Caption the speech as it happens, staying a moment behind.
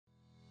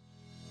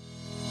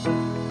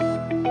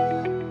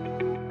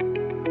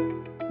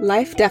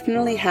Life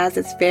definitely has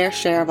its fair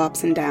share of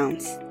ups and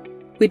downs.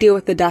 We deal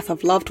with the death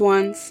of loved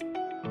ones,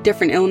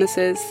 different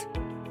illnesses,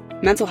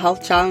 mental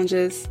health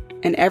challenges,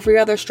 and every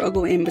other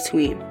struggle in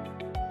between.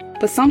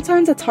 But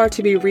sometimes it's hard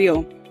to be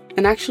real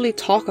and actually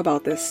talk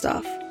about this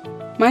stuff.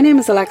 My name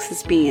is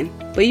Alexis Bean,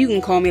 but you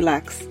can call me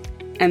Lex.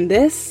 And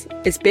this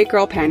is Big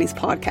Girl Panties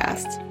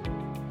Podcast.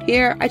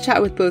 Here I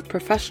chat with both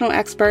professional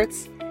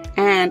experts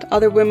and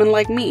other women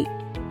like me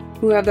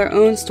who have their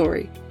own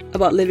story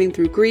about living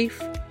through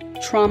grief,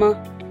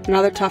 trauma, and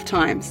other tough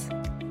times,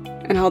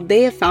 and how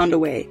they have found a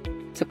way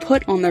to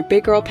put on their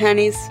big girl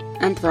panties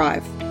and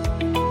thrive.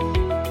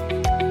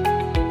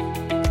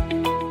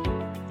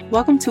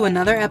 Welcome to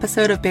another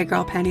episode of Big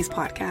Girl Panties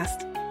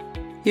Podcast.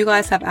 You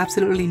guys have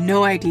absolutely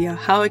no idea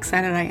how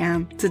excited I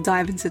am to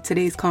dive into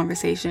today's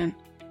conversation.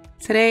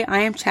 Today I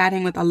am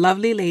chatting with a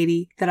lovely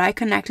lady that I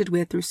connected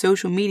with through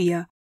social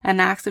media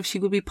and asked if she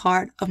would be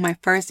part of my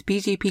first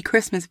BGP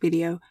Christmas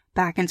video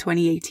back in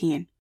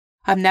 2018.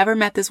 I've never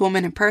met this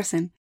woman in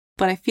person,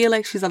 but I feel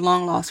like she's a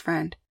long-lost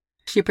friend.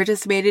 She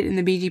participated in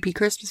the BGP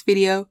Christmas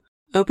video,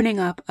 opening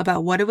up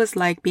about what it was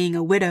like being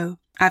a widow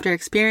after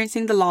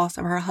experiencing the loss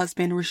of her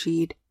husband,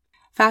 Rashid.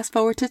 Fast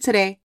forward to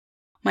today,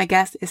 my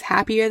guest is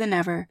happier than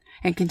ever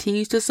and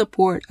continues to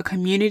support a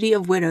community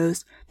of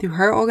widows through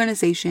her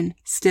organization,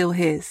 Still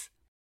His.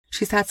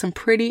 She's had some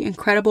pretty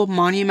incredible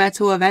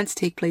monumental events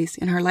take place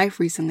in her life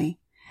recently,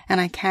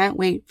 and I can't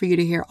wait for you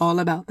to hear all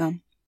about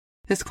them.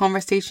 This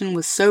conversation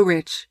was so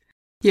rich.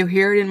 You'll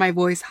hear it in my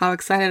voice how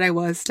excited I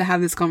was to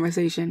have this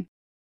conversation.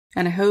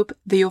 And I hope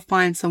that you'll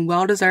find some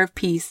well-deserved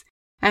peace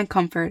and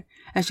comfort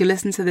as you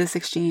listen to this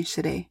exchange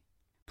today.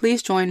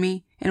 Please join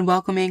me in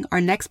welcoming our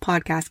next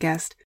podcast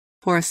guest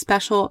for a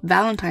special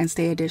Valentine's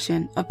Day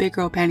edition of Big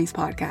Girl Panties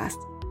Podcast,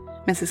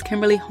 Mrs.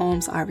 Kimberly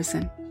Holmes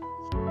Iverson.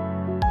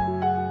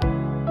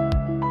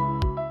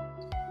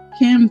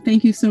 Kim,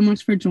 thank you so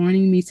much for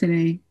joining me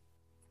today.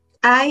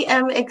 I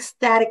am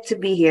ecstatic to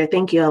be here.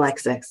 Thank you,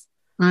 Alexis.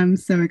 I'm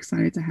so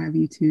excited to have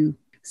you too.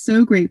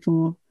 So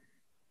grateful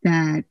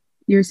that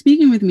you're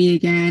speaking with me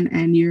again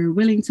and you're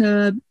willing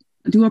to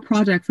do a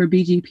project for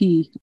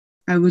BGP.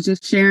 I was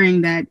just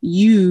sharing that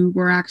you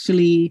were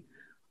actually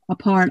a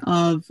part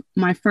of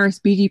my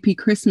first BGP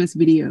Christmas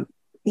video.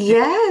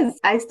 Yes,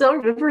 I still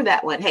remember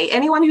that one. Hey,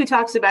 anyone who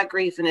talks about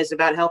grief and is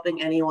about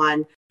helping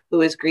anyone who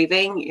is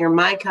grieving, you're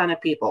my kind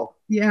of people.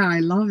 Yeah,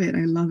 I love it.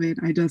 I love it.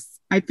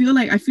 I feel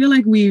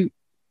like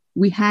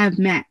we have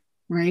met.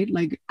 Right?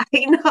 Like,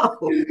 I know.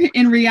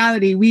 In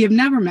reality, we have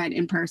never met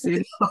in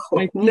person.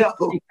 No.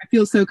 I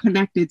feel so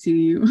connected to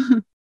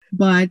you.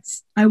 But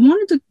I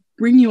wanted to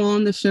bring you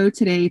on the show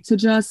today to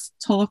just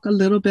talk a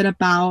little bit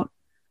about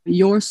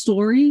your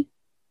story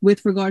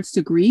with regards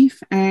to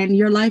grief and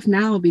your life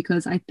now,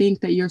 because I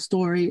think that your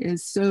story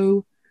is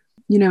so,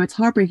 it's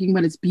heartbreaking,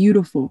 but it's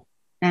beautiful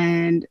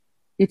and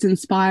it's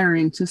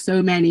inspiring to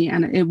so many,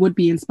 and it would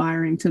be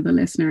inspiring to the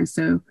listeners.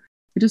 So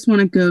I just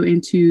want to go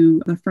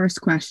into the first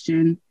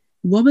question.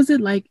 What was it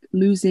like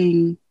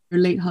losing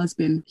your late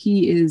husband?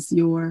 He is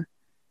your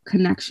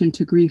connection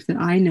to grief that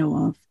I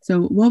know of.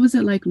 So what was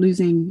it like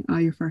losing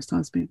your first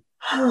husband?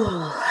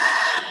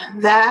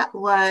 That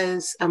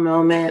was a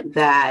moment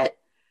that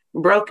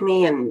broke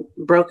me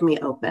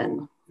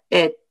open.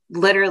 It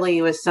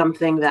literally was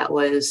something that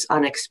was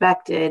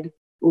unexpected.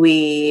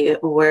 We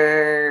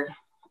were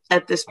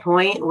at this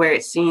point where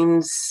it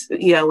seems,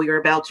 we were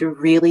about to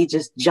really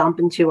just jump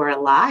into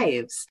our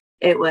lives.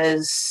 It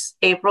was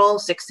April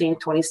 16,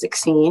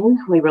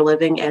 2016. We were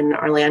living in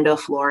Orlando,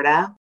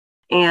 Florida.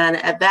 And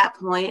at that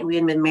point, we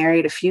had been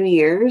married a few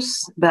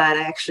years, but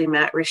I actually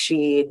met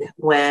Rashid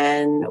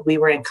when we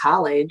were in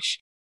college.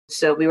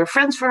 So we were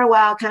friends for a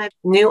while, kind of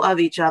knew of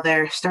each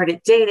other,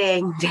 started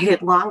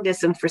dated long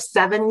distance for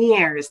 7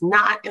 years,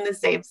 not in the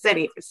same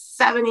city for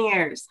 7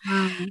 years.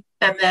 Mm-hmm.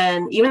 And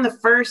then even the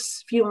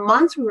first few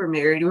months we were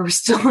married, we were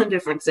still in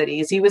different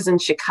cities. He was in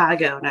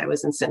Chicago and I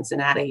was in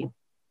Cincinnati.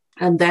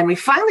 And then we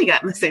finally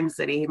got in the same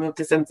city. He moved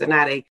to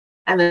Cincinnati.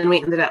 And then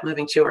we ended up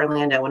moving to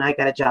Orlando when I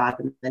got a job.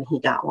 And then he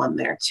got one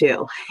there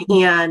too.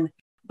 And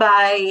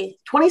by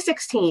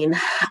 2016,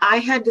 I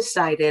had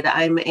decided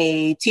I'm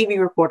a TV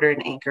reporter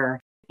and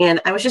anchor.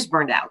 And I was just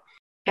burned out.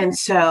 And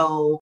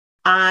so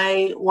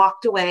I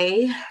walked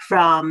away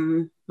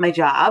from my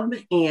job.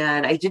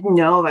 And I didn't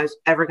know if I was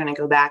ever going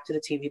to go back to the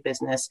TV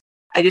business.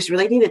 I just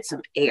really needed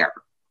some air.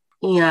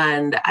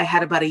 And I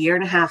had about 1.5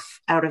 years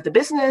out of the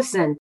business.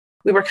 And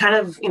we were kind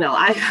of,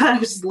 I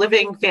was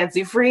living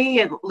fancy free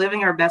and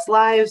living our best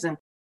lives. And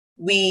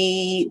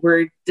we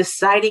were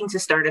deciding to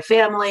start a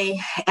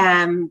family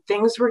and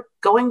things were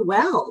going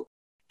well.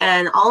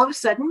 And all of a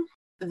sudden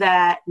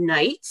that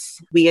night,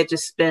 we had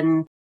just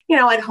been,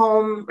 at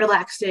home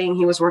relaxing.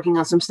 He was working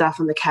on some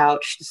stuff on the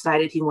couch,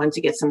 decided he wanted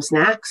to get some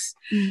snacks,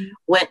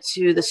 went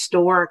to the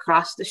store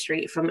across the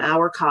street from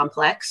our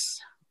complex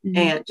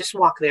and just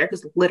walked there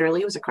because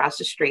literally it was across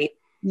the street.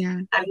 Yeah.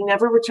 And he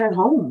never returned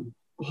home.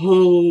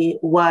 He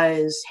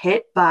was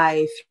hit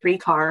by 3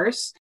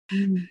 cars.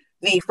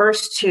 The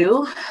first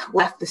 2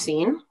 left the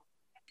scene,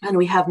 and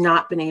we have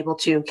not been able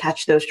to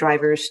catch those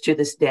drivers to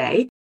this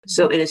day.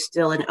 So it is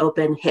still an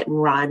open hit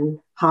and run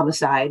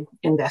homicide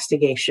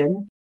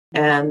investigation.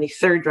 And the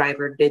third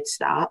driver did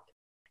stop.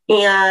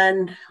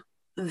 And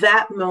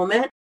that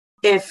moment,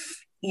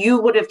 if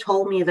you would have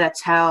told me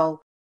that's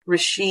how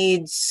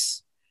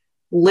Rashid's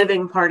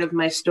living part of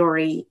my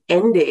story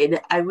ended,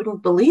 I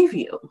wouldn't believe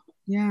you.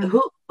 Yeah.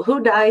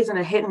 Who dies in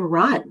a hit and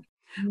run?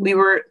 We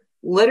were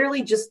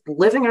literally just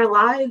living our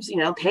lives,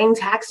 paying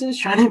taxes,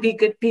 trying to be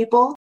good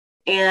people.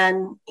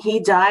 And he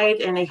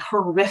died in a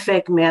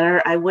horrific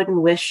manner I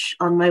wouldn't wish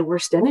on my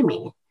worst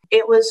enemy.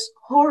 It was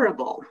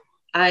horrible.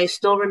 I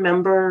still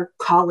remember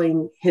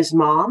calling his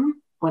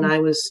mom when I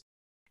was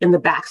in the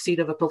backseat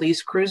of a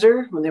police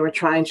cruiser when they were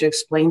trying to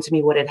explain to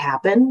me what had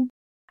happened.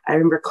 I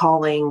remember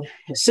calling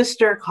his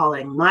sister,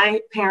 calling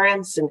my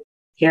parents, and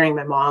hearing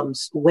my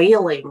mom's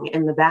wailing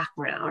in the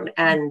background.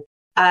 And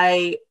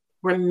I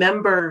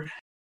remember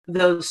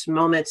those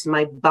moments.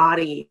 My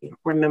body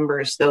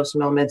remembers those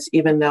moments,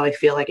 even though I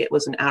feel like it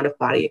was an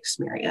out-of-body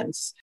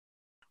experience.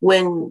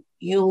 When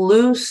you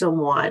lose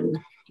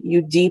someone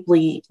you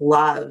deeply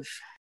love,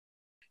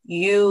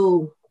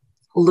 you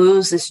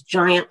lose this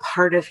giant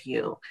part of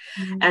you.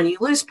 And you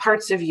lose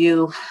parts of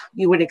you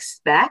would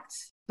expect,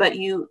 but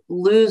you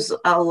lose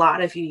a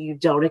lot of you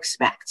don't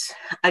expect.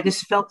 I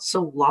just felt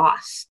so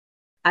lost.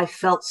 I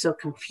felt so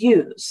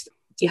confused.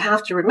 You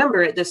have to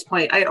remember at this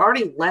point, I had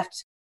already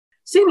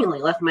seemingly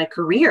left my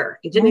career.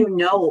 I didn't even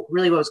know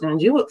really what I was going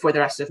to do for the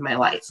rest of my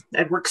life.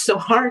 I'd worked so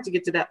hard to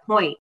get to that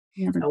point.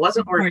 I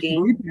wasn't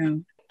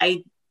working.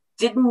 I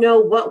didn't know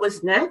what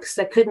was next.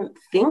 I couldn't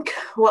think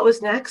what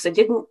was next. I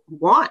didn't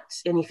want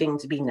anything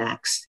to be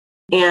next.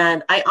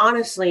 And I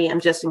honestly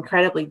am just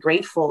incredibly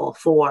grateful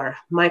for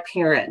my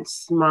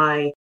parents,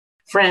 my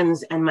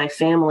friends, and my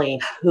family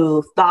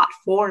who thought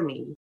for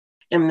me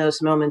in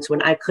those moments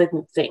when I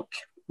couldn't think,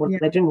 when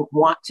I didn't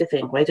want to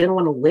think, when I didn't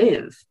want to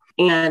live.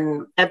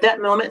 And at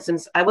that moment,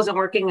 since I wasn't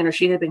working and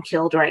Rashid had been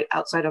killed right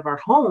outside of our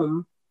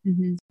home,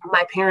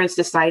 my parents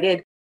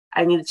decided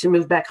I needed to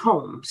move back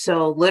home.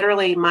 So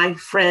literally my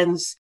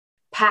friends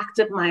packed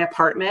up my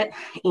apartment.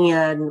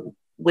 And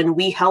when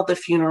we held the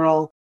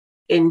funeral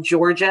in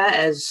Georgia,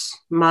 as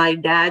my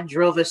dad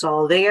drove us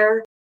all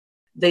there,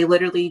 they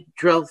literally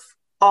drove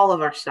all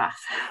of our stuff,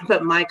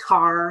 but my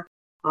car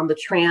on the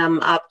tram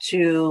up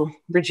to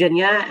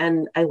Virginia,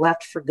 and I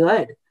left for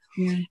good.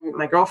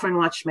 My girlfriend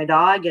watched my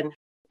dog, and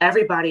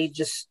everybody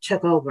just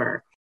took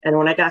over. And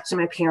when I got to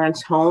my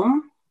parents'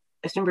 home,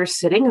 I remember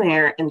sitting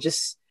there and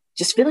just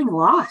feeling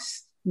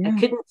lost. I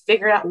couldn't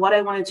figure out what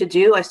I wanted to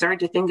do. I started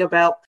to think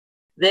about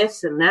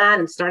this and that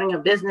and starting a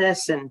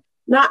business and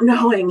not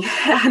knowing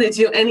how to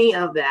do any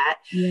of that.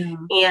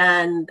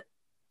 And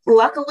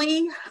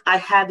luckily, I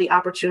had the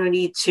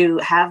opportunity to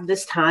have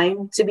this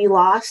time to be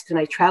lost, and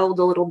I traveled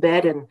a little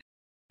bit, and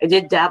I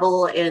did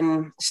dabble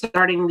in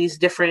starting these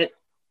different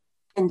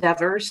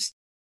endeavors.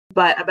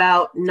 But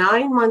about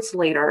 9 months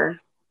later,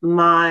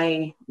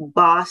 my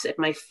boss at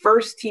my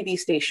first TV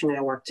station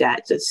I worked at,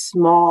 it's a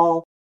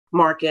small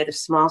market, a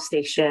small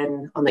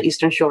station on the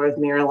Eastern Shore of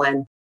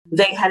Maryland,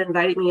 they had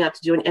invited me up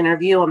to do an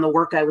interview on the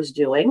work I was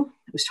doing.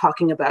 I was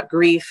talking about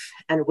grief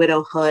and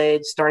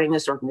widowhood, starting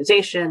this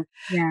organization,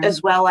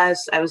 as well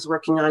as I was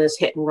working on his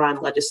hit and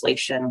run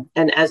legislation.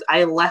 And as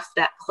I left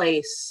that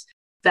place,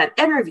 that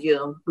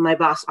interview, my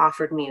boss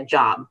offered me a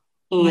job.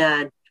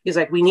 And he's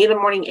like, "We need a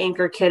morning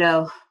anchor,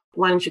 kiddo.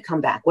 Why don't you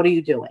come back? What are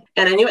you doing?"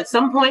 And I knew at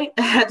some point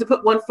I had to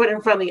put one foot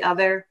in front of the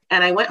other.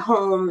 And I went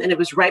home, and it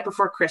was right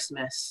before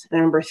Christmas. And I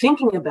remember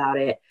thinking about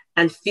it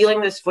and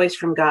feeling this voice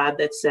from God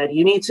that said,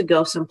 "You need to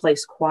go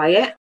someplace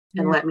quiet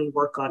and let me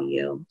work on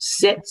you.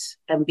 Sit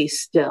and be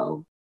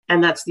still."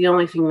 And that's the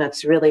only thing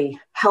that's really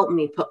helped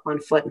me put one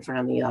foot in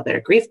front of the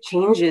other. Grief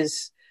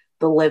changes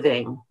the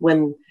living.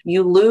 When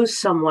you lose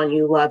someone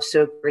you love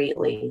so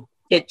greatly,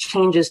 it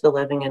changes the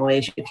living in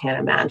ways you can't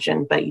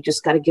imagine, but you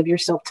just got to give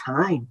yourself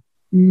time.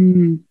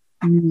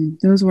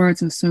 Those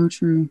words are so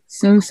true.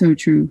 So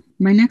true.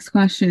 My next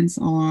questions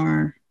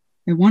are,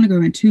 I want to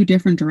go in two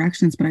different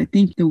directions, but I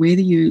think the way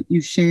that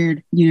you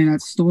shared,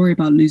 that story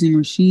about losing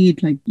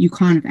Rashid, like you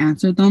kind of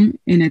answered them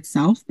in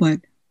itself.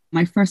 But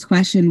my first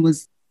question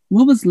was,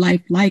 what was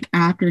life like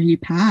after he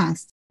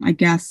passed? I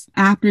guess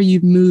after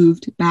you've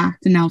moved back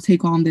to now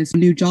take on this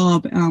new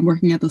job,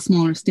 working at the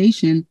smaller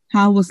station,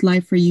 how was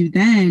life for you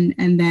then?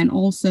 And then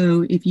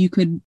also, if you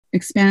could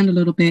expand a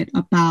little bit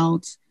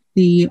about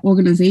the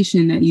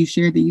organization that you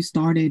shared that you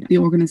started, the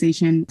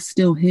organization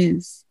Still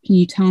His. Can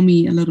you tell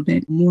me a little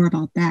bit more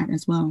about that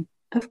as well?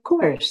 Of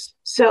course.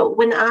 So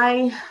when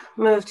I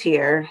moved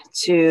here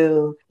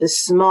to the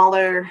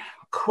smaller,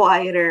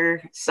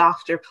 quieter,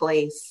 softer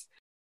place,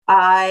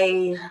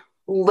 I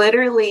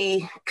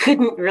literally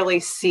couldn't really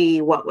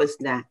see what was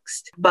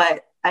next.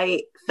 But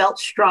I felt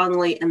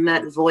strongly in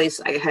that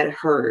voice I had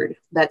heard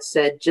that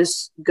said,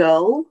 just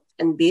go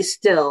and be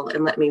still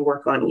and let me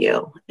work on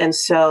you. And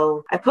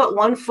so I put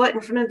one foot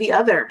in front of the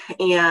other,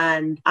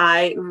 and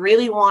I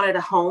really wanted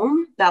a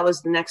home. That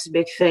was the next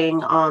big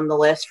thing on the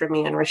list for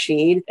me and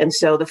Rashid. And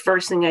so the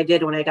first thing I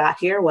did when I got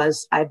here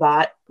was I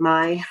bought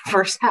my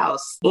first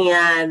house.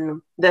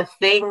 And the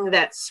thing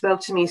that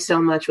spoke to me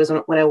so much was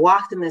when I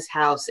walked in this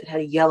house, it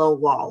had yellow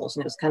walls,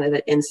 and it was kind of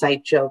an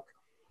inside joke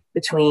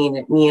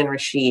between me and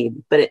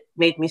Rashid, but it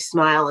made me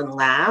smile and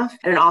laugh.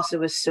 And it also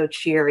was so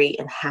cheery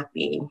and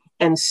happy.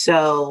 And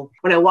so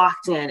when I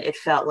walked in, it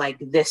felt like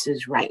this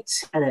is right.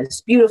 And it's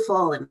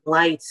beautiful and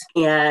light.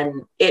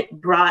 And it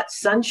brought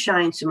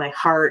sunshine to my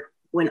heart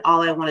when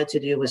all I wanted to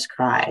do was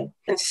cry.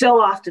 And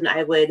so often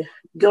I would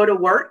go to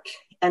work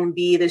and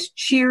be this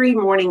cheery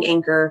morning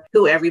anchor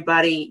who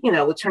everybody,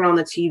 would turn on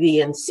the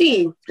TV and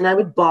see. And I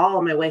would bawl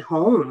on my way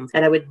home,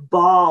 and I would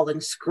bawl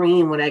and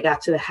scream when I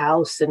got to the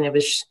house. And it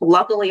was,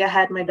 luckily I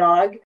had my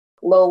dog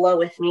Lola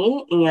with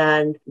me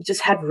and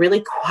just had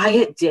really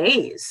quiet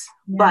days.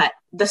 Yeah. But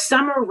the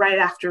summer right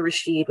after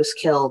Rashid was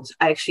killed,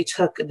 I actually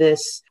took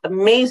this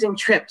amazing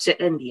trip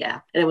to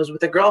India, and it was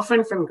with a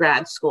girlfriend from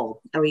grad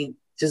school. And we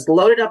just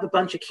loaded up a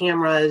bunch of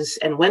cameras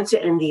and went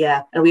to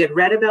India. And we had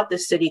read about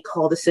this city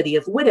called the City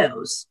of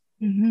Widows.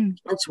 Mm-hmm.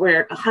 It's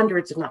where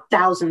hundreds, if not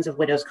thousands, of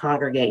widows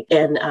congregate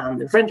in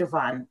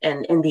Vrindavan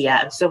in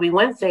India. So we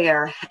went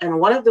there, and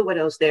one of the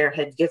widows there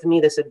had given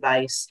me this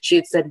advice. She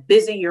had said,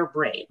 busy your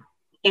brain.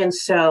 And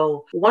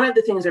so one of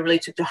the things I really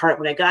took to heart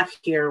when I got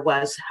here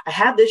was I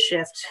had this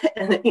shift,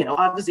 and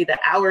obviously the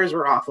hours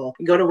were awful.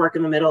 You go to work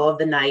in the middle of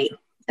the night,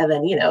 and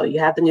then, you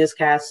have the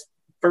newscast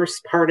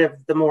first part of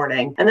the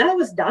morning. And then I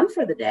was done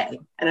for the day.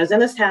 And I was in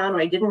this town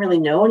where I didn't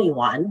really know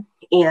anyone.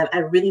 And I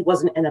really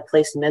wasn't in a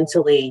place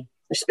mentally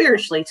or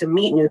spiritually to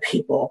meet new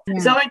people. Yeah.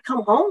 So I'd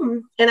come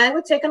home and I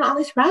would take on all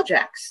these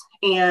projects.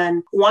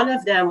 And one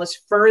of them was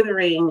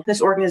furthering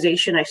this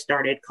organization I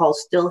started called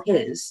Still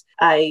His.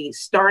 I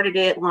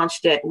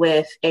launched it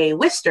with a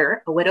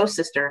widow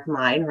sister of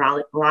mine,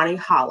 Ronnie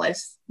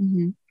Hollis.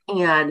 Mm-hmm.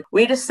 And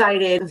we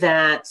decided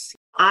that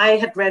I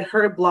had read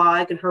her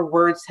blog and her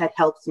words had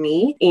helped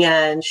me,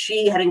 and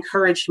she had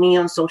encouraged me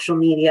on social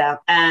media.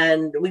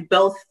 And we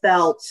both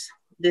felt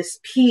this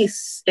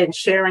peace in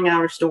sharing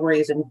our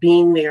stories and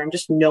being there and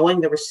just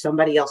knowing there was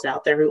somebody else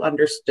out there who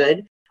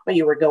understood what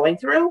you were going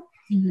through.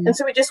 Mm-hmm. And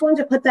so we just wanted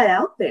to put that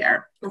out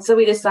there. And so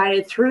we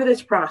decided through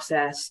this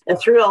process and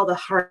through all the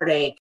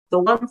heartache, the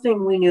one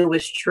thing we knew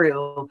was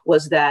true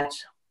was that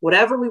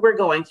whatever we were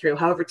going through,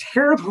 however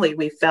terribly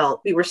we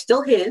felt, we were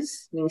still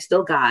his, meaning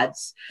still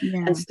God's,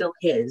 and still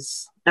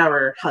his,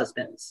 our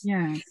husbands.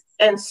 Yeah.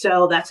 And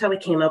so that's how we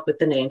came up with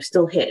the name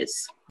Still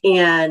His.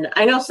 And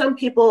I know some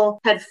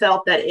people had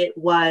felt that it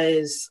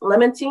was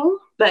limiting,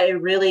 but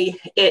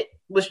it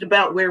was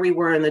about where we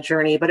were in the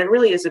journey. But it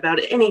really is about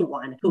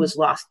anyone who has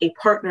lost a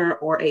partner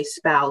or a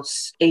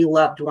spouse, a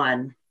loved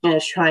one, and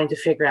is trying to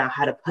figure out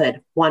how to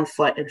put one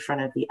foot in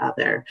front of the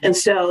other. And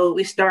so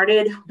we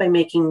started by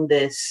making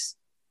this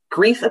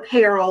grief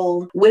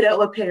apparel,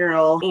 widow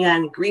apparel,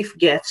 and grief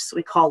gifts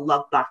we call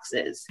love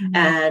boxes. Mm-hmm.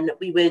 And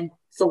we would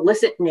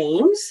solicit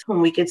names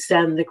whom we could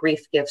send the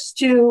grief gifts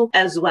to,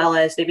 as well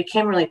as they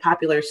became really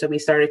popular. So we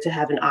started to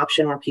have an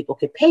option where people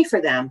could pay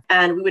for them.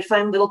 And we would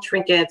find little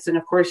trinkets and,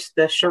 of course,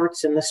 the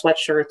shirts and the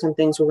sweatshirts and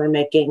things we were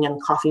making,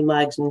 and coffee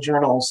mugs and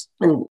journals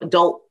and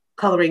adult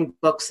coloring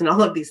books and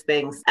all of these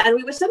things. And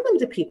we would send them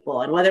to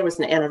people. And whether it was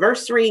an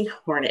anniversary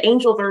or an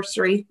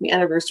angelversary, the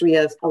anniversary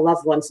of a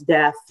loved one's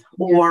death,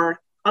 or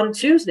on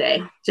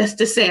Tuesday, just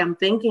to say, I'm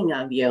thinking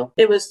of you.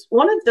 It was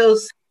one of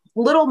those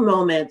little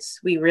moments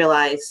we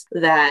realized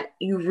that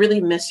you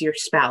really miss your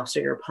spouse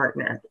or your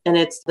partner. And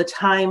it's the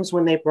times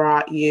when they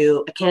brought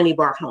you a candy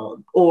bar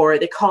home, or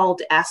they called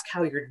to ask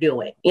how you're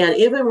doing. And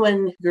even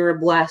when you're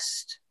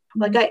blessed,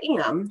 like I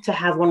am, to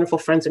have wonderful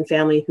friends and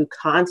family who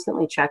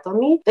constantly check on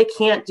me, they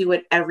can't do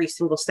it every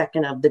single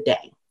second of the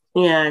day.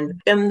 And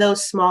in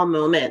those small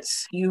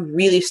moments, you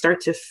really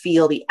start to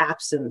feel the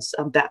absence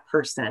of that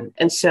person.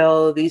 And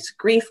so these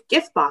grief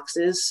gift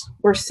boxes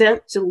were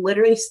sent to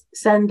literally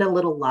send a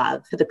little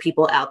love to the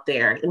people out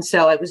there. And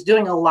so I was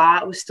doing a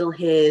lot with Still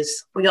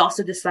His. We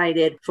also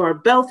decided for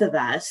both of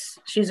us,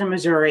 she's in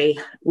Missouri,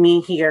 me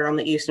here on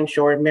the Eastern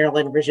Shore,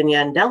 Maryland, Virginia,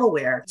 and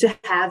Delaware, to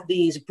have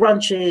these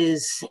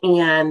brunches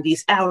and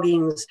these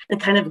outings and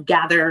kind of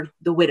gather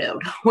the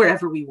widowed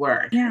wherever we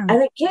were. Yeah.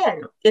 And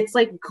again, it's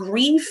like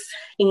grief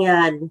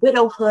and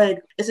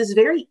widowhood is this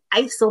very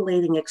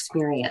isolating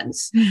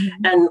experience.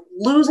 Mm-hmm. And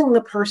losing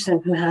the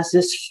person who has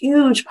this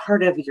huge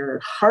part of your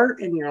heart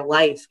and your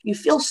life, you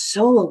feel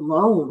so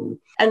alone.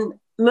 And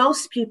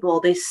most people,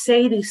 they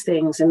say these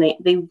things and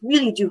they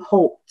really do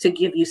hope to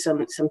give you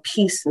some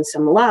peace and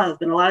some love.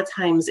 And a lot of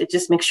times it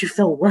just makes you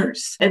feel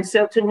worse. And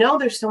so to know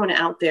there's someone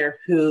out there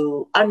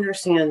who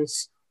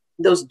understands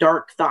those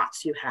dark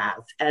thoughts you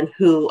have and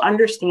who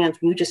understands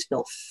when you just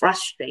feel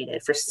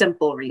frustrated for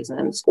simple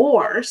reasons,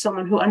 or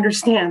someone who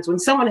understands when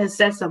someone has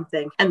said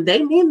something and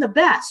they mean the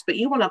best, but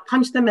you want to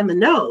punch them in the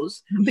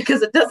nose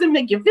because it doesn't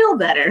make you feel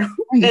better.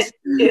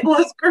 It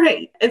was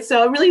great. And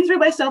so I really threw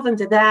myself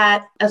into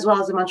that, as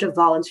well as a bunch of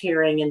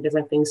volunteering and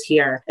different things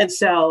here. And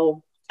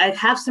so I'd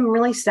have some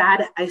really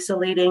sad,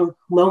 isolating,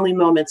 lonely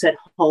moments at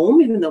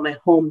home, even though my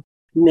home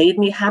made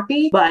me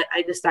happy. But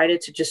I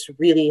decided to just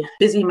really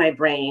busy my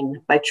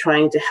brain by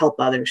trying to help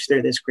others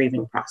through this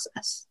grieving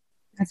process.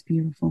 That's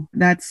beautiful.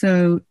 That's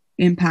so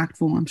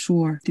impactful, I'm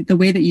sure. The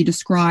way that you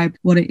described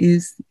what it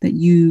is that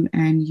you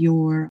and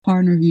your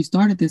partner who you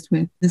started this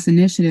with, this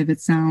initiative,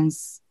 it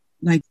sounds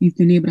like you've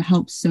been able to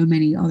help so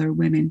many other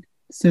women.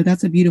 So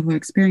that's a beautiful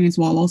experience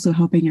while also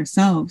helping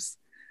yourselves.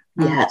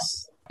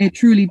 Yes. It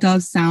truly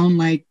does sound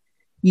like,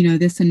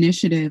 this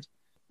initiative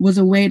was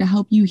a way to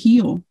help you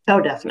heal. Oh,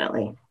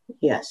 definitely.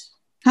 Yes.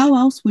 How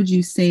else would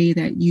you say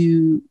that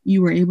you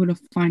were able to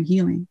find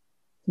healing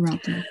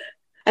throughout that?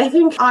 I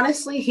think,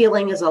 honestly,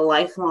 healing is a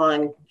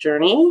lifelong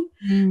journey,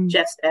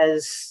 just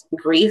as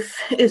grief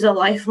is a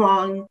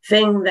lifelong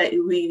thing that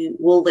we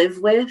will live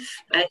with.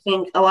 I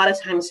think a lot of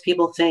times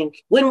people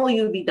think, when will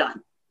you be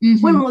done?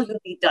 Mm-hmm. When will you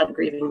be done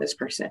grieving this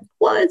person?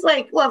 Well, it's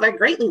like, well, if I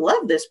greatly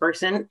love this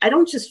person, I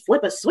don't just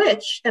flip a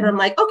switch and I'm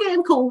like, okay,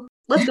 I'm cool.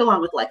 Let's go on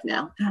with life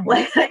now.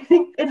 Like, I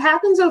think it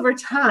happens over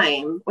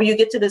time where you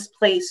get to this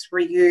place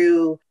where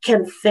you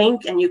can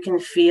think and you can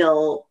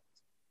feel,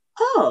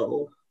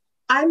 oh,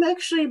 I'm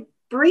actually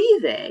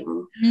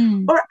breathing.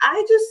 Or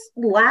I just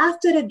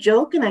laughed at a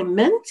joke and I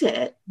meant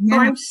it. Or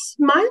I'm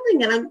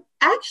smiling and I'm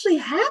actually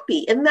happy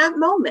in that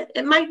moment.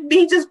 It might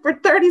be just for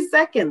 30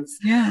 seconds,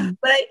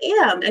 but I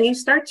am. And you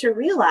start to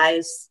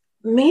realize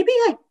maybe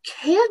I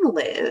can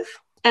live.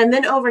 And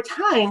then over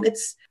time,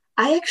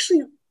 I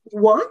actually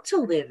want to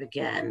live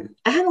again.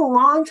 I had a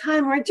long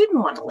time where I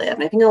didn't want to live.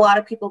 And I think a lot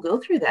of people go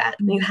through that.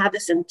 And you have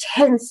this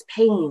intense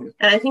pain.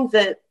 And I think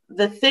that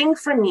the thing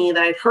for me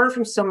that I'd heard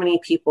from so many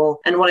people,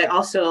 and what I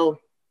also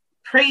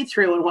prayed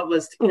through and what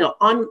was,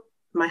 on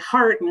my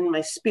heart and in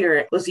my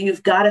spirit, was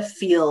you've got to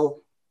feel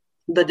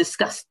the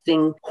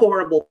disgusting,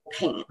 horrible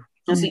pain.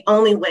 It's the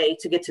only way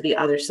to get to the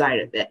other side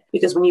of it.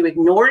 Because when you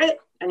ignore it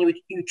and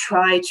you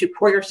try to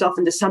pour yourself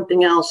into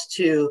something else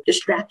to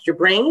distract your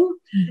brain,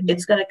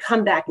 it's going to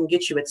come back and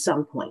get you at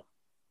some point.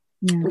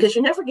 Because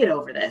you never get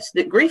over this.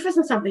 The grief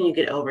isn't something you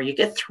get over. You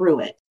get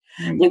through it.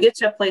 You get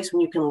to a place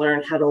when you can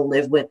learn how to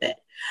live with it.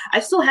 I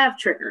still have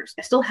triggers.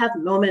 I still have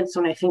moments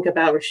when I think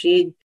about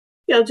Rashid,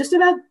 just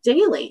about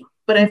daily.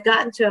 But I've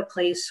gotten to a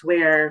place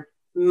where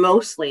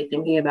mostly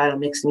thinking about it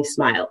makes me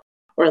smile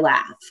or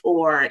laugh,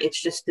 or it's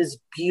just this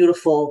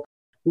beautiful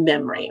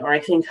memory. Or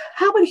I think,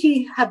 how would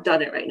he have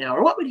done it right now?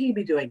 Or what would he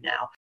be doing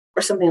now?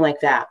 Or something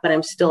like that. But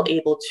I'm still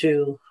able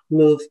to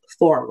move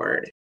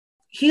forward.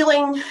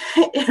 Healing,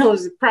 it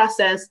was a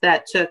process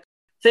that took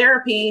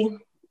therapy,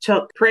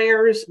 took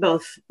prayers,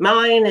 both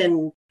mine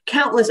and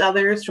countless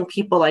others from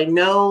people I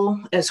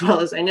know, as well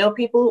as I know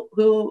people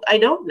who I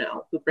don't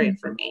know who prayed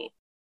for me.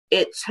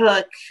 It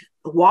took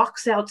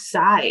walks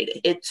outside.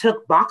 It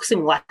took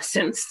boxing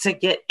lessons to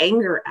get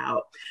anger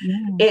out.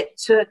 It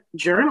took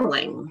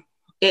journaling.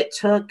 It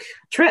took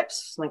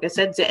trips, like I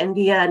said, to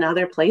India and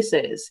other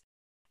places.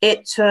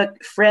 It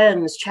took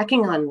friends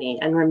checking on me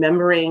and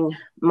remembering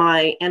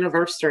my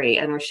anniversary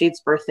and Rashid's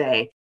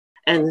birthday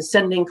and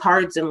sending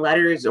cards and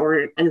letters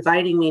or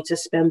inviting me to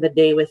spend the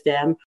day with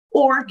them,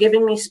 or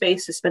giving me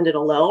space to spend it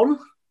alone,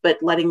 but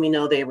letting me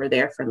know they were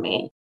there for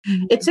me.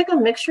 It took a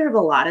mixture of a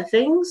lot of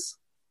things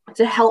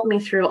to help me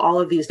through all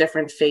of these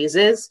different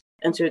phases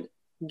and to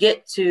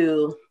get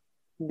to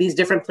these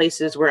different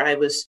places where I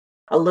was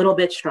a little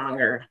bit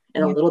stronger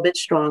and a little bit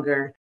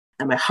stronger,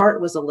 and my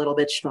heart was a little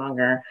bit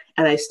stronger,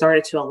 and I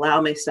started to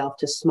allow myself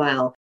to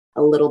smile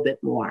a little bit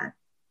more.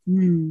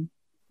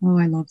 Oh,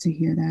 I love to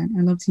hear that.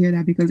 I love to hear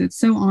that because it's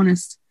so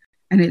honest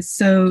and it's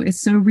so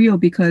real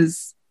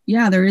because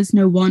there is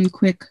no one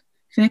quick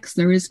fix.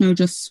 There is no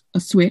just a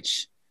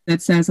switch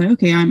that says like,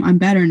 okay, I'm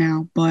better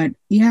now. But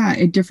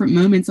at different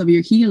moments of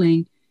your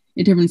healing,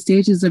 at different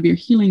stages of your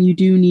healing, you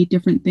do need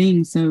different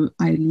things. So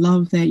I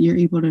love that you're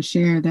able to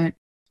share that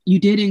you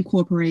did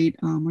incorporate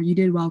or you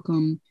did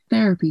welcome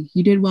therapy.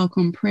 You did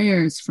welcome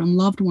prayers from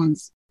loved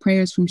ones,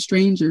 prayers from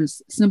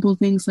strangers, simple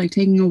things like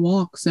taking a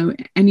walk. So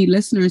any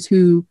listeners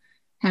who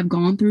have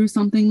gone through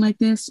something like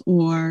this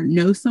or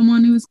know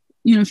someone who's,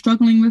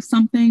 struggling with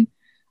something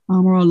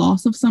or a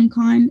loss of some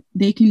kind,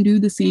 they can do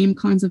the same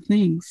kinds of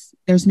things.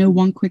 There's no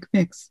one quick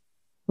fix.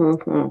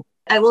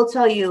 I will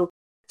tell you,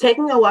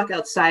 taking a walk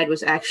outside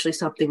was actually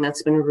something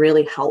that's been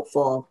really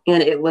helpful.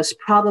 And it was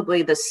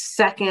probably the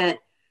second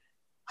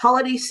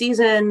holiday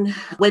season,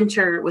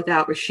 winter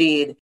without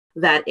Rashid,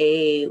 that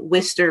a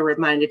Wister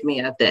reminded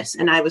me of this.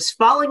 And I was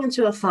falling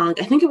into a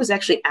funk. I think it was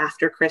actually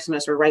after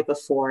Christmas or right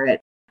before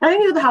it. I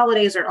knew the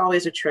holidays are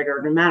always a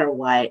trigger, no matter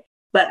what.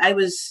 But I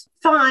was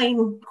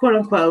fine, quote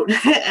unquote.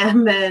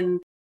 And then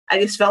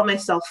I just felt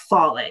myself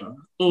falling.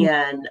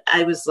 And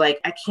I was like,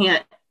 I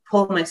can't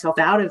pull myself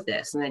out of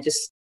this. And I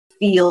just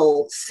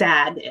feel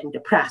sad and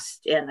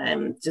depressed and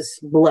I'm just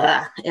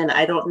blah and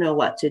I don't know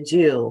what to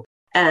do.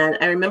 And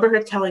I remember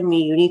her telling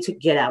me, you need to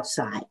get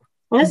outside.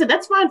 And I said,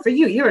 that's fine for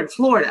you. You're in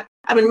Florida.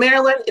 I'm in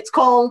Maryland. It's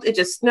cold. It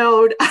just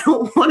snowed. I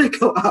don't want to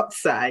go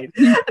outside.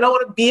 I don't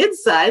want to be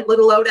inside, let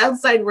alone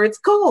outside where it's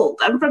cold.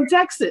 I'm from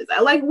Texas. I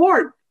like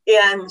warm.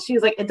 And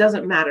she's like, it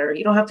doesn't matter.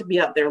 You don't have to be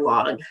out there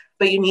long,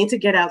 but you need to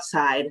get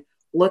outside,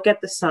 look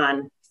at the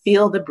sun,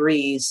 feel the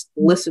breeze,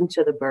 listen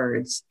to the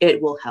birds.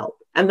 It will help.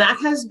 And that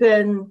has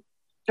been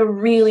a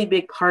really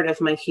big part of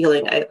my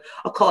healing.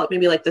 I'll call it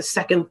maybe like the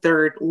second,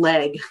 third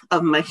leg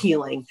of my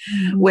healing,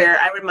 where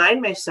I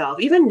remind myself,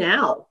 even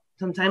now,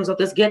 sometimes I'll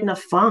just get in a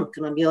funk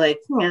and I'll be like,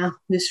 yeah,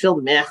 this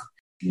feels meh.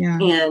 Yeah.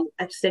 And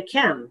I just say,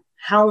 Kim,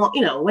 how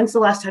long, when's the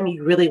last time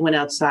you really went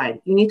outside?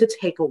 You need to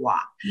take a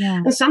walk. Yeah.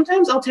 And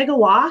sometimes I'll take a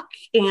walk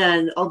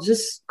and I'll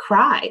just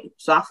cry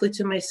softly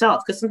to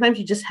myself, because sometimes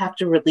you just have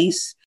to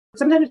release.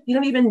 Sometimes you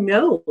don't even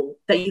know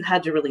that you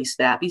had to release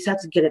that. You just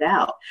have to get it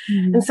out.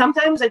 Mm-hmm. And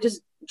sometimes I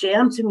just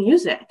jam to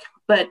music.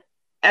 But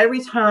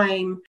every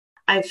time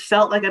I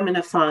felt like I'm in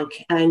a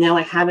funk and I know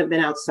I haven't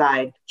been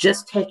outside,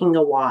 just taking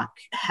a walk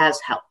has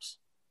helped.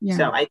 Yeah.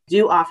 So I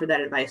do offer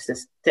that advice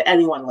to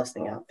anyone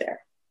listening out there.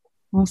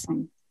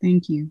 Awesome.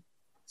 Thank you.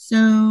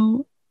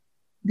 So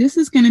this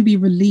is going to be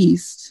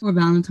released for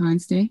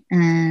Valentine's Day,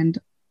 and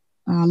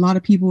a lot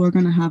of people are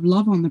going to have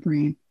love on the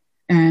brain.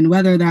 And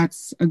whether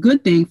that's a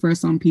good thing for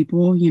some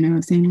people,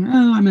 saying,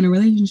 oh, I'm in a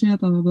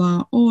relationship, blah, blah,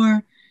 blah,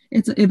 or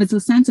if it's a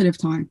sensitive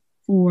time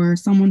for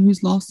someone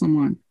who's lost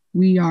someone,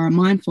 we are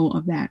mindful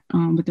of that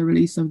with the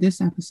release of this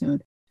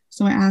episode.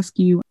 So I ask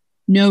you,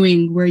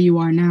 knowing where you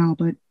are now,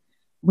 but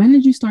when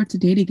did you start to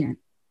date again?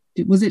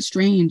 Was it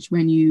strange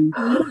when you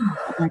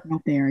got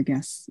out there, I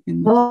guess?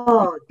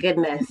 Oh,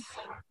 goodness.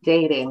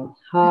 Dating.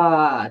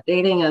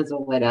 Dating as a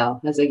widow,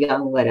 as a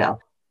young widow.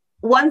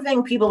 One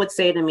thing people would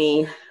say to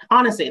me,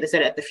 honestly, they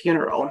said at the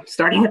funeral,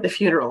 starting at the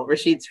funeral,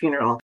 Rashid's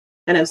funeral,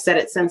 and I've said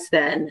it since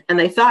then, and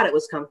they thought it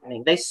was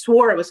comforting. They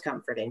swore it was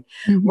comforting,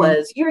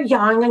 was, you're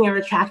young and you're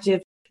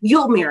attractive,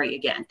 you'll marry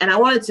again. And I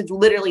wanted to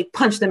literally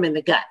punch them in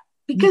the gut,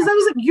 because I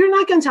was like, you're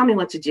not going to tell me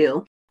what to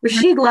do.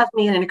 Rashid loved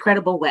me in an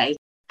incredible way.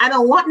 I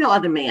don't want no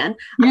other man.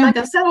 I'm not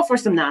going to settle for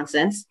some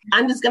nonsense.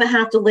 I'm just going to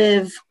have to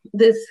live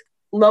this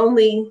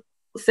lonely,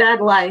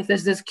 sad life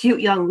as this cute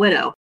young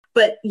widow.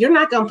 But you're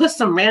not going to put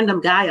some random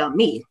guy on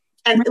me.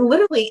 And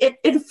literally, it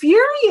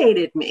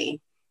infuriated me.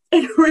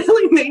 It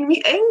really made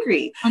me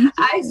angry.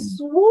 I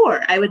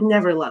swore I would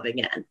never love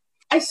again.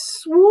 I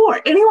swore.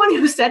 Anyone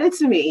who said it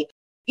to me,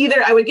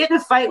 either I would get in a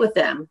fight with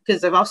them,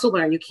 because I've also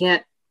learned you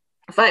can't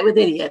fight with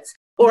idiots,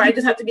 or I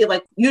just have to be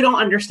like, you don't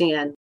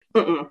understand.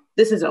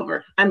 This is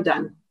over. I'm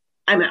done.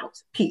 I'm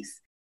out. Peace.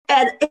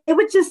 And it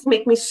would just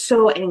make me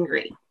so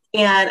angry.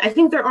 And I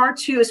think there are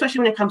two, especially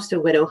when it comes to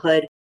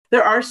widowhood,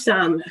 there are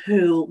some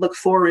who look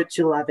forward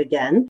to love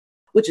again,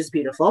 which is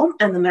beautiful.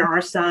 And then there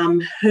are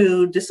some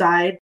who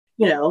decide,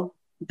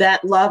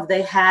 that love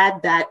they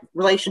had, that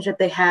relationship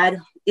they had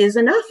is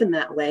enough in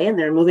that way. And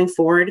they're moving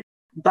forward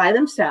by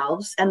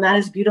themselves. And that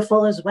is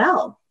beautiful as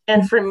well.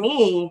 And for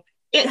me,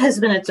 it has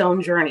been its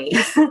own journey.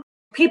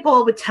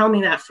 People would tell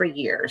me that for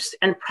years.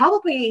 And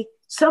probably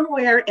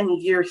somewhere in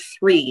year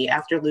 3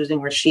 after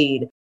losing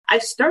Rashid, I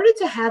started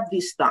to have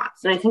these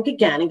thoughts. And I think,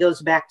 again, it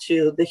goes back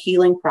to the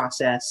healing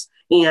process.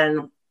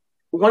 And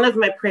one of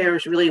my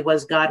prayers really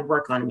was, God,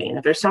 work on me. And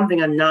if there's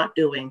something I'm not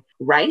doing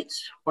right,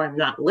 or I'm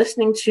not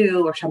listening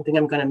to, or something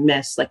I'm going to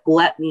miss, like,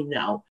 let me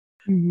know.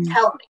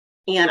 Tell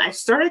me. And I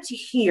started to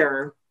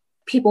hear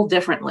people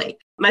differently.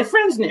 My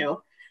friends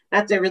knew,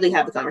 not to really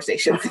have the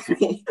conversation with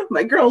me.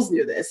 My girls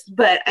knew this,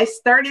 but I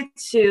started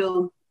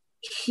to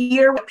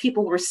hear what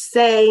people were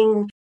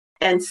saying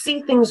and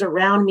see things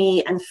around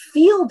me and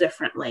feel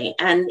differently.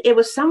 And it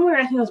was somewhere,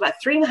 I think it was about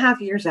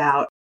 3.5 years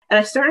out. And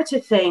I started to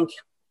think,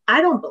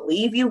 I don't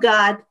believe you,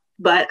 God,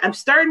 but I'm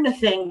starting to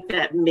think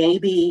that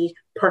maybe,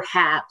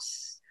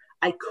 perhaps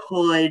I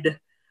could,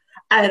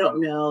 I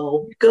don't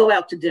know, go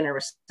out to dinner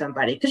with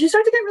somebody, because you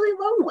start to get really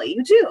lonely.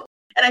 You do.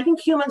 And I think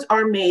humans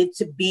are made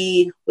to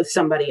be with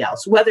somebody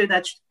else, whether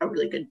that's a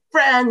really good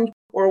friend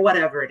or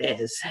whatever it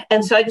is.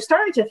 And so I just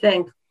started to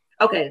think,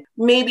 okay,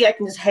 maybe I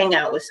can just hang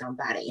out with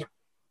somebody.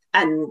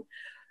 And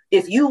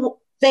if you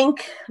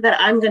think that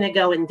I'm going to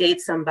go and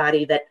date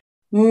somebody, that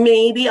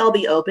maybe I'll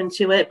be open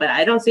to it, but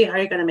I don't see how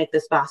you're going to make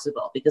this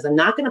possible, because I'm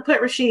not going to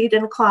put Rashid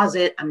in a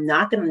closet. I'm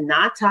not going to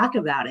not talk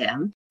about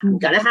him. I'm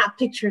going to have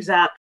pictures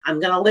up. I'm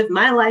going to live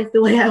my life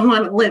the way I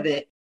want to live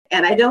it.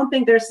 And I don't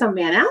think there's some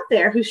man out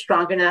there who's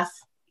strong enough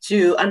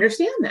to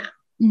understand that.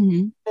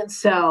 And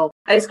so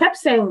I just kept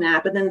saying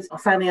that. But then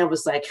finally I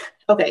was like,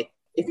 okay,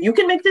 if you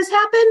can make this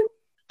happen,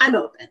 I'm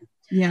open.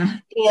 Yeah.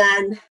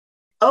 And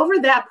over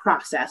that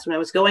process, when I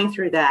was going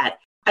through that,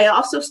 I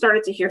also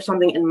started to hear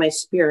something in my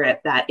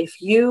spirit that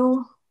if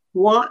you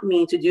want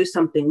me to do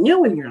something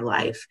new in your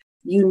life,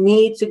 you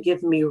need to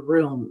give me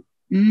room.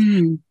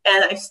 And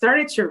I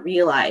started to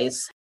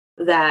realize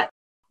that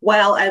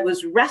while I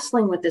was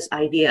wrestling with this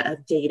idea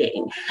of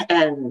dating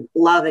and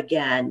love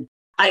again,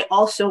 I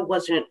also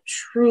wasn't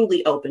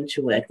truly open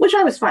to it, which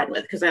I was fine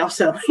with because I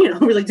also,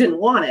 really didn't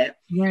want it.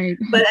 Right.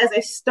 But as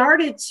I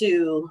started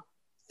to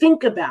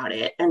think about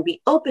it and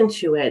be open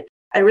to it,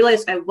 I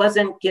realized I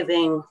wasn't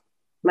giving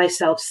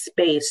myself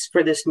space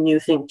for this new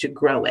thing to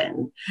grow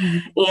in.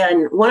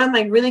 And one of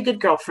my really good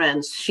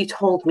girlfriends, she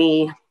told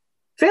me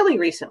fairly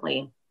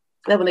recently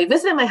that when they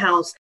visited my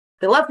house,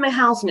 they loved my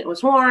house and it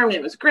was warm, and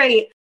it was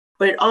great,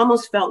 but it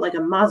almost felt like a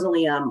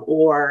mausoleum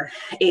or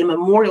a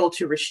memorial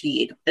to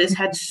Rashid. It has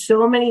had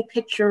so many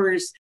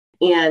pictures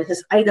and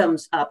his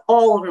items up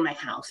all over my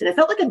house. And it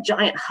felt like a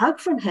giant hug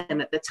from him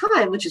at the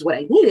time, which is what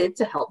I needed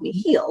to help me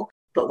heal.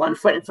 Put one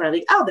foot in front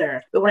of the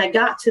other. But when I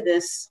got to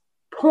this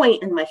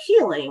point in my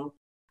healing,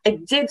 I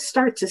did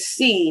start to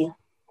see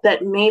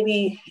that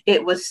maybe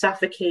it was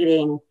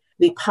suffocating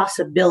the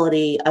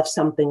possibility of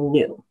something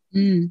new.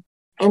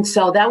 And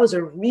so that was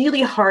a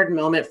really hard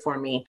moment for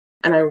me.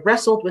 And I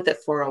wrestled with it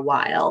for a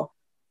while.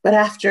 But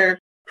after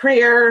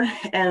prayer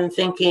and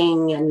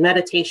thinking and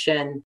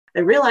meditation, I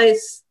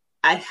realized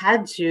I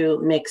had to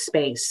make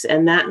space.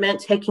 And that meant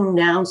taking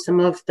down some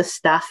of the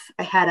stuff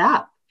I had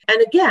up.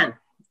 And again,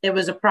 it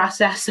was a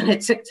process and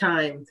it took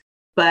time.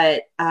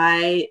 But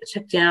I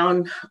took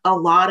down a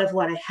lot of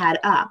what I had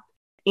up.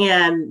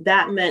 And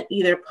that meant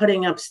either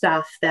putting up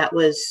stuff that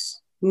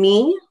was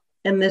me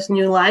in this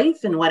new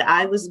life and what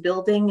I was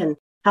building and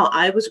how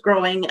I was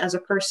growing as a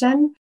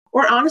person,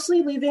 or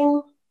honestly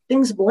leaving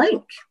things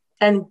blank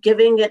and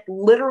giving it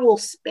literal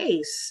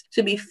space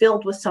to be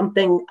filled with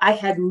something I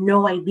had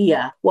no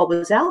idea what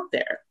was out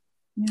there.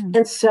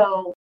 And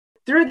so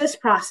through this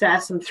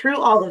process and through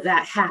all of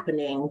that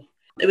happening,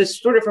 it was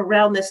sort of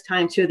around this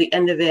time too, the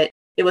end of it.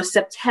 It was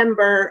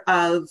September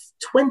of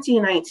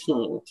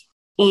 2019.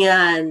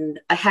 And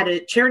I had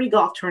a charity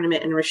golf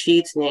tournament in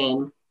Rashid's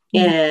name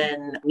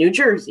in New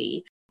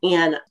Jersey.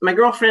 And my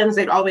girlfriends,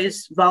 they'd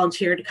always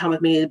volunteer to come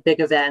with me to big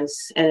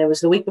events. And it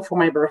was the week before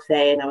my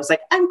birthday. And I was like,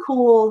 I'm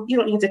cool. You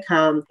don't need to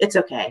come. It's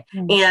okay.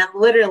 And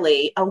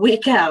literally a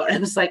week out, I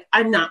was like,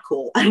 I'm not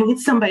cool. I need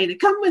somebody to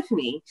come with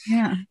me.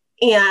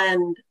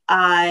 And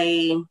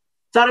I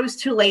thought it was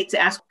too late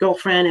to ask a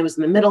girlfriend. It was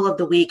in the middle of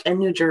the week in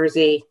New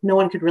Jersey. No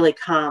one could really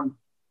come.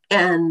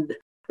 And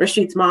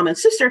Rashid's mom and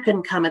sister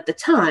couldn't come at the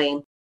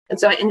time. And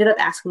so I ended up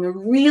asking a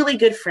really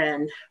good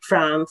friend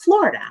from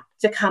Florida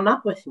to come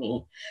up with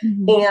me.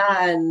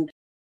 And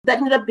that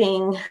ended up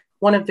being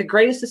one of the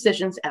greatest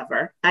decisions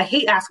ever. I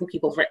hate asking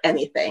people for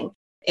anything.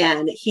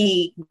 And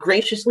he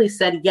graciously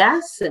said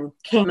yes and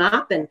came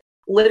up. And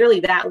literally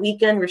that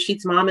weekend,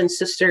 Rashid's mom and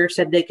sister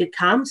said they could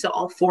come. So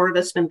all four of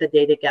us spent the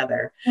day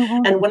together.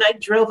 And when I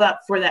drove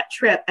up for that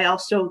trip, I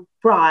also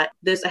brought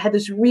this, I had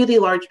this really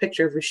large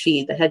picture of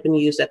Rashid that had been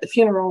used at the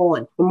funeral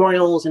and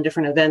memorials and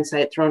different events I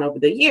had thrown over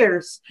the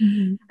years.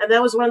 And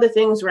that was one of the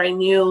things where I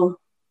knew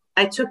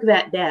I took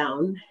that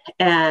down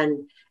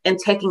and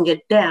taking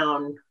it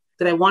down,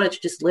 that I wanted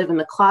to just live in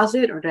the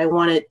closet, or did I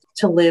want it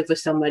to live with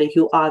somebody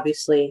who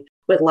obviously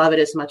would love it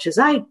as much as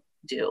I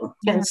do.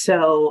 And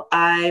so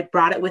I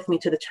brought it with me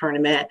to the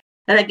tournament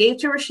and I gave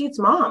to Rashid's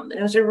mom. And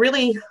it was a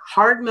really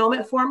hard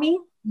moment for me.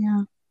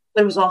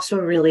 But it was also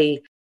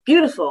really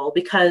beautiful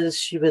because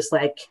she was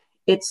like,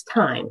 it's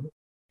time.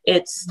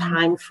 It's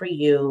time for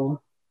you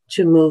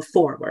to move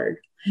forward.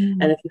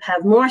 And if you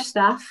have more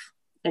stuff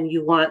and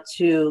you want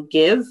to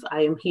give,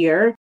 I am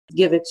here.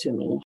 Give it to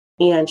me.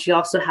 And she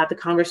also had the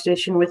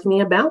conversation with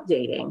me about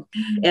dating.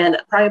 And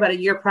probably about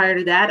a year prior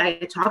to that, I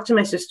talked to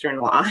my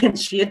sister-in-law and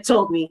she had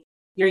told me,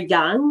 you're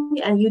young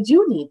and you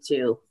do need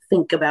to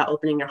think about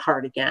opening your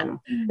heart again.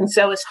 And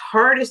so as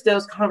hard as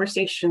those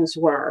conversations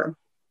were,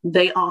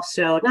 they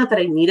also, not that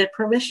I needed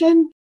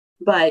permission,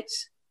 but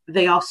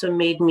they also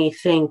made me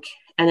think,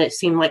 and it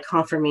seemed like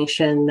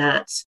confirmation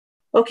that,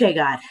 okay,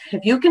 God,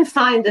 if you can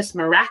find this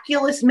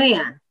miraculous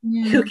man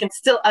who can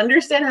still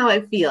understand how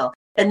I feel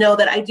and know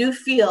that I do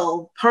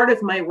feel part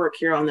of my work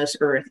here on this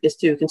earth is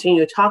to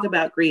continue to talk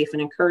about grief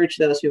and encourage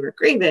those who are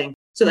grieving.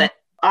 So that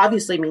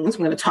obviously means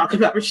I'm going to talk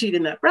about Rashid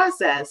in that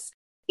process,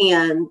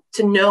 and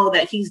to know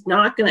that he's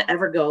not going to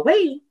ever go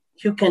away,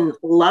 who can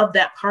love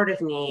that part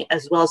of me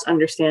as well as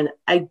understand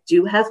I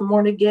do have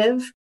more to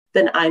give,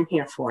 then I'm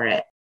here for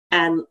it.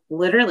 And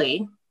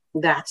literally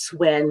that's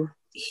when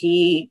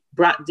he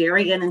brought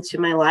Darian into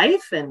my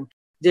life, and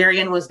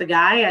Darian was the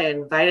guy I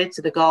invited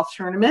to the golf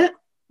tournament.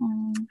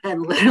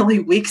 And literally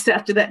weeks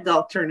after that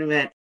golf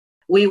tournament,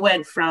 we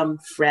went from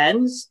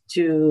friends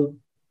to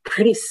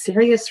pretty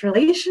serious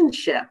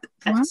relationship.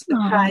 That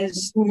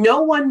surprised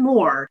no one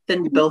more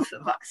than both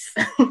of us.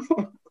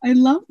 I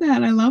love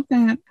that. I love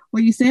that.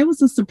 Well, you say it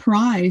was a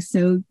surprise.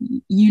 So,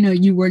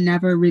 you were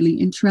never really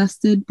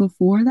interested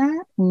before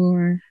that,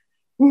 or?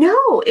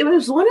 No, it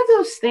was one of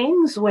those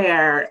things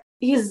where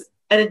he's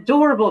an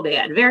adorable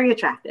man, very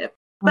attractive,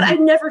 but I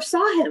never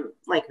saw him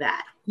like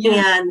that.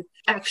 And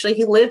actually,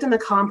 he lived in the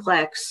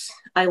complex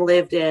I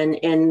lived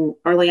in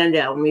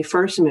Orlando when we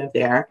first moved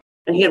there.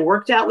 And he had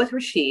worked out with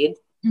Rashid.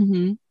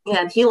 And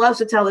he loves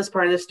to tell this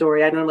part of the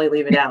story. I normally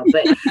leave it out,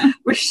 but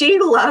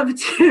Rashid loved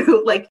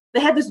to, they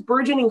had this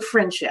burgeoning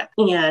friendship,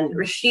 and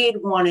Rashid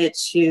wanted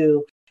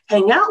to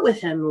hang out with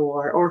him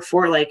more, or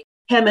for like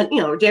him and,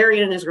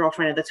 Darian and his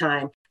girlfriend at the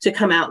time to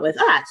come out with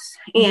us.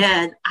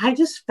 And I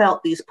just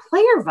felt these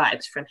player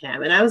vibes from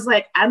him. And I was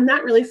like, I'm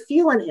not really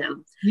feeling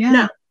him. Yeah.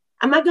 No,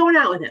 I'm not going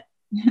out with him.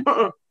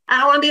 I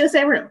don't want to be in the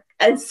same room.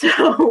 And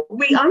so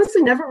we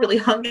honestly never really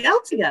hung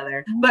out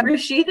together. But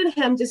Rashid and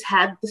him just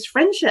had this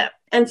friendship.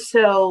 And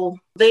so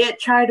they had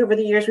tried over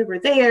the years we were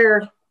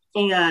there.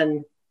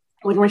 And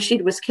when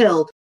Rashid was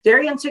killed,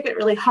 Darian took it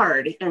really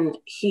hard. And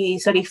he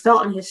said he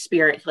felt in his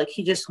spirit like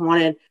he just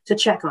wanted to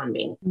check on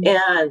me.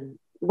 And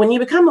when you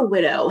become a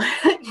widow,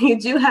 you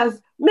do have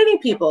many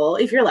people,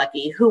 if you're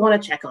lucky, who want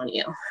to check on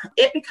you.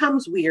 It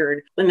becomes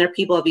weird when they're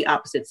people of the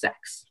opposite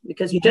sex,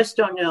 because you just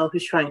don't know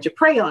who's trying to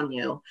prey on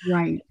you.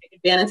 Right. Take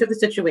advantage of the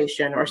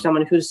situation, or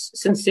someone who's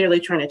sincerely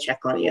trying to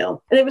check on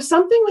you. And it was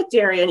something with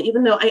Darian,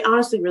 even though I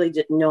honestly really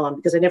didn't know him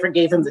because I never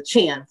gave him the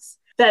chance,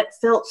 that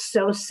felt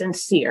so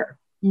sincere.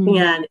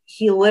 And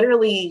he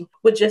literally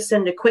would just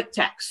send a quick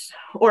text,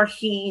 or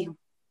he's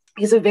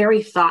a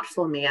very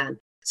thoughtful man.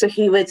 So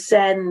he would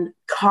send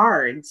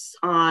cards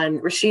on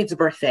Rashid's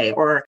birthday,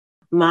 or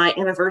my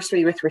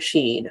anniversary with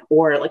Rashid,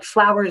 or like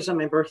flowers on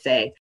my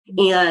birthday.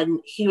 And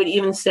he would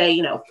even say,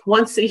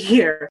 once a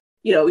year,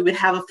 we would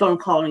have a phone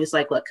call, and he's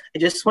like, look, I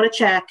just want to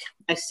check.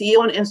 I see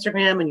you on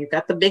Instagram and you've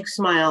got the big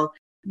smile,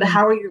 but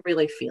how are you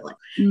really feeling?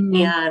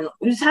 And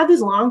we just had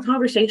these long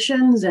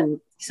conversations and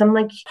some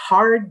like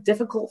hard,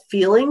 difficult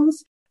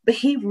feelings, but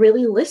he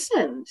really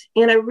listened,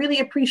 and I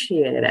really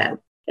appreciated it.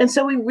 And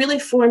so we really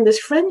formed this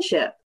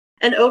friendship.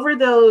 And over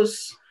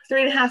those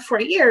 3.5,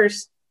 4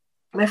 years,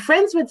 my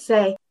friends would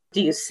say,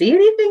 do you see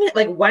anything?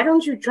 Like, why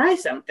don't you try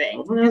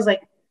something? And I was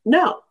like,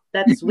 no,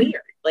 that's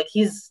weird. Like,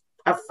 he's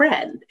a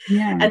friend.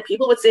 Yeah. And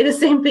people would say the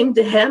same thing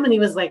to him. And he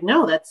was like,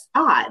 no, that's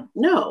odd.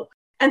 No.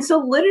 And so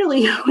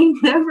literally we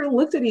never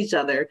looked at each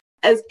other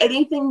as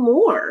anything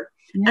more.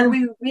 Yeah. And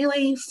we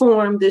really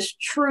formed this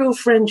true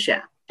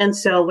friendship. And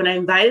so when I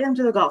invited him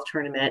to the golf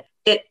tournament,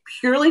 it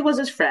purely was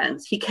his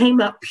friends. He came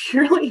up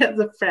purely as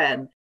a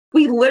friend.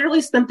 We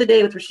literally spent the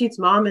day with Rashid's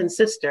mom and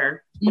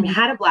sister, and we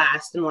had a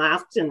blast and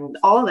laughed and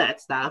all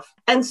that stuff.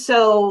 And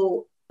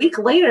so a week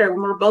later,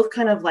 when we're both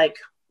kind of like,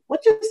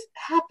 what just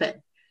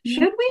happened?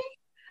 Should we?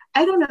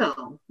 I don't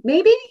know.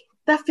 Maybe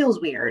that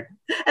feels weird.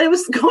 And it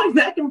was going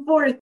back and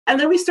forth. And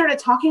then we started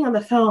talking on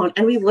the phone,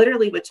 and we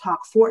literally would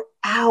talk for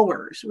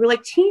hours. We're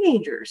like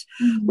teenagers.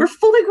 We're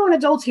fully grown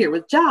adults here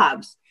with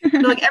jobs.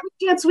 Like every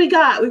chance we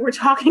got, we were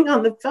talking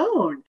on the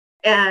phone.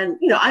 And,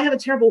 I have a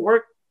terrible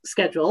work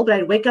schedule, but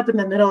I'd wake up in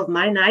the middle of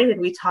my night and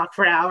we talk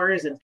for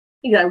hours, and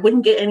I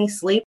wouldn't get any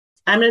sleep.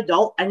 I'm an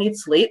adult, I need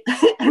sleep.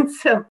 And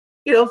so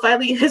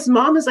finally his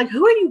mom is like,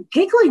 who are you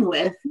giggling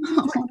with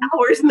for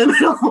hours in the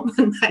middle of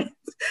the night?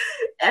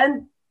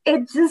 And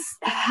it just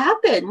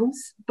happened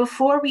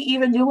before we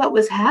even knew what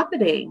was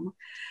happening.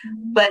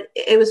 But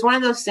it was one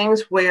of those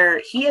things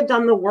where he had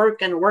done the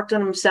work and worked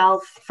on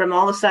himself from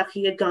all the stuff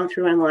he had gone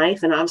through in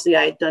life, and obviously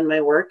I had done my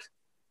work.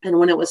 And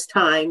when it was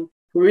time,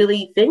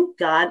 really think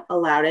God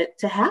allowed it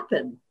to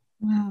happen.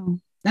 Wow.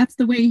 That's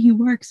the way he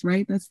works,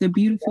 right? That's the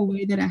beautiful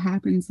way that it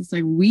happens. It's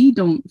like, we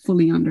don't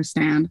fully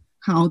understand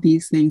how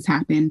these things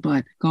happen,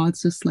 but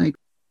God's just like,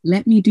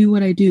 let me do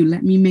what I do.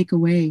 Let me make a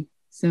way.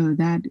 So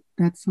that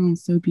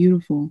sounds so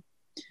beautiful.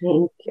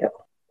 Thank you.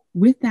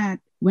 With that,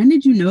 when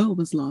did you know it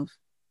was love?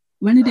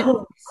 When did it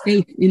feel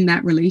safe in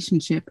that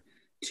relationship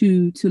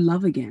to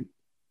love again?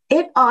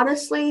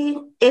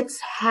 It's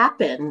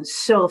happened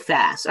so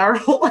fast. Our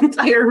whole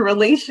entire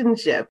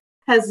relationship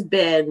has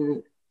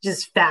been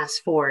just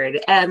fast forward.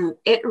 And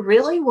it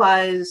really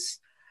was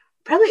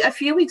probably a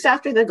few weeks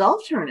after the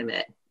golf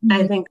tournament.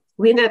 I think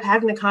we ended up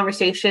having a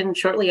conversation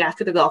shortly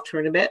after the golf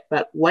tournament,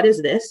 but what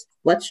is this?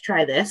 Let's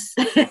try this.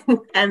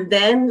 And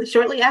then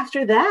shortly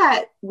after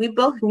that, we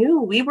both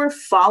knew we were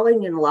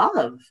falling in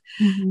love.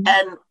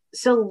 And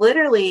so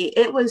literally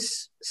it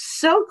was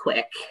so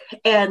quick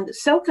and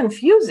so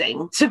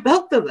confusing to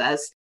both of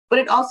us, but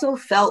it also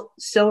felt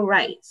so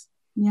right.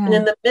 Yeah. And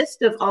in the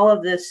midst of all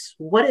of this,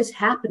 what is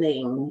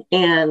happening?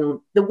 And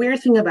the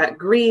weird thing about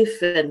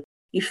grief, and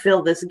you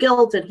feel this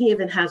guilt, and he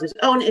even has his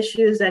own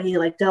issues that he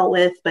dealt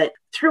with, but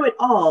through it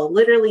all,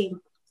 literally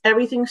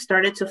everything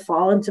started to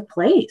fall into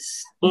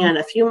place. And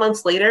a few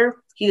months later,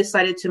 he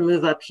decided to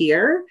move up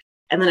here.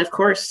 And then of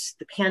course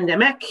the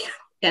pandemic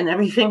and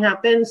everything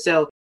happened.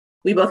 So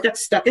we both got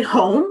stuck at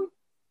home.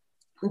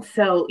 And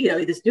so,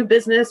 this new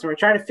business, and we're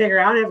trying to figure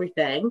out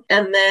everything.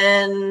 And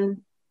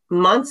then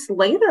months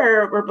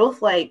later, we're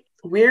both like,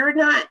 we're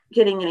not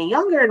getting any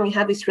younger, and we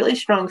have these really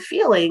strong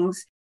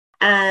feelings.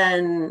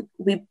 And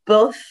we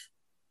both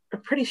are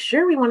pretty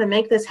sure we want to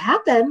make this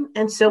happen.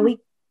 And so we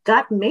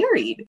got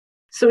married.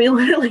 So we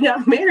literally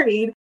got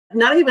married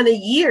not even a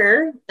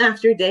year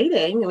after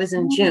dating. It was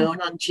in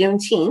June, on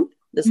Juneteenth,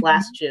 this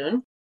last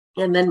June.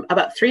 And then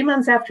about 3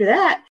 months after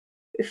that,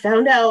 we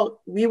found out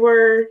we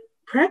were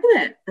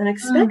pregnant and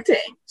expecting.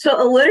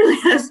 So it literally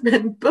has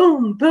been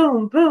boom,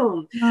 boom,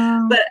 boom.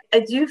 But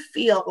I do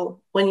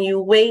feel when you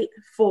wait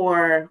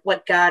for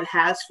what God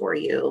has for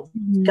you,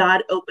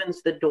 God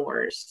opens the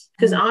doors.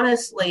 Because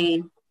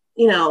honestly,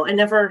 I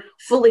never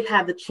fully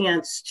had the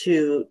chance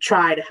to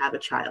try to have a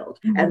child.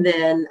 Mm-hmm. And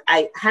then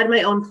I had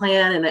my own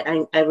plan,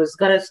 and I was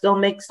going to still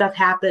make stuff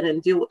happen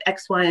and do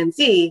X, Y, and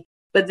Z.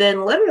 But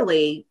then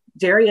literally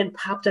Darian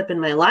popped up in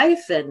my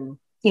life, and,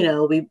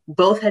 we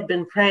both had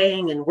been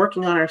praying and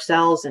working on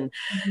ourselves and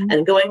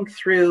going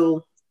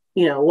through,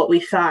 what we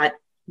thought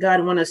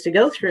God wanted us to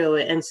go through.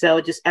 And so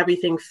just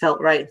everything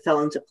felt right and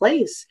fell into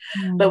place.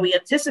 But we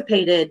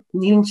anticipated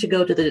needing to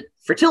go to the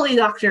fertility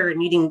doctor and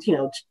needing,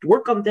 to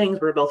work on things.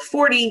 We're both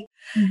 40.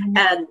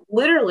 And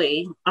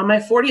literally on my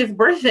 40th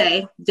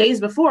birthday, days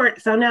before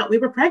it, found out we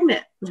were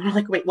pregnant. And we're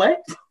like, wait,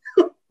 what?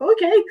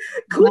 Okay,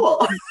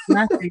 cool.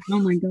 Oh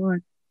my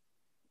God.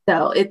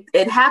 So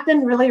it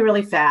happened really,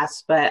 really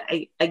fast. But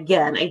I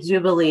do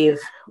believe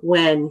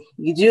when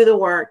you do the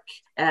work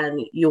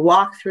and you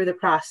walk through the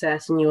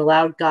process and you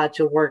allow God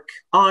to work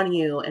on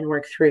you and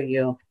work through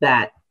you,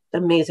 that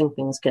amazing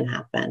things can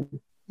happen.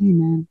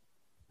 Amen.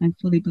 I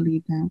fully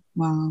believe that.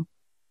 Wow.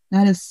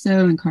 That is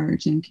so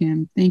encouraging,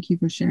 Kim. Thank you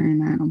for sharing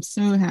that. I'm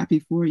so happy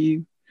for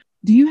you.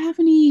 Do you have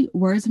any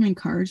words of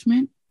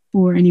encouragement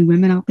for any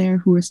women out there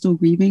who are still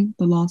grieving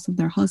the loss of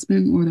their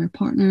husband or their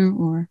partner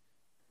or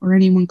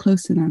anyone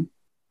close to them?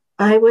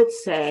 I would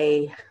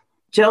say,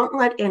 don't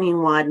let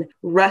anyone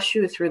rush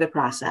you through the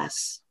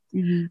process.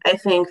 I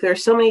think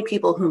there's so many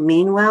people who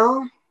mean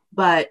well,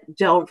 but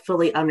don't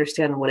fully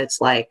understand what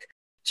it's like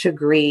to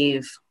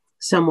grieve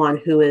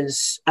someone who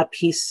is a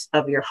piece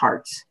of your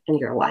heart in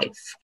your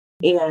life.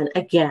 And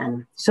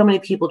again, so many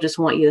people just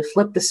want you to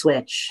flip the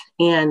switch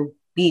and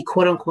be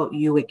quote unquote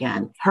you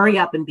again. Hurry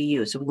up and be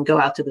you so we can go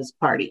out to this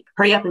party.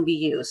 Hurry up and be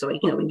you so we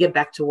can get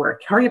back to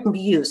work. Hurry up and be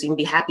you so you can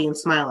be happy and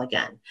smile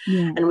again.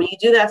 And when you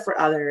do that for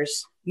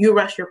others, you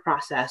rush your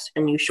process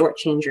and you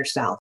shortchange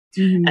yourself.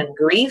 And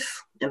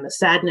grief and the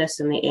sadness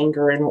and the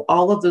anger and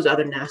all of those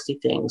other nasty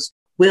things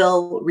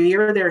will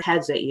rear their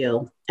heads at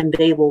you, and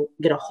they will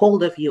get a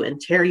hold of you and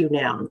tear you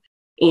down.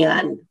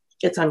 And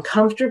it's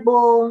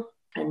uncomfortable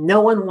and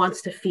no one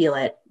wants to feel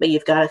it, but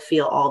you've got to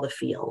feel all the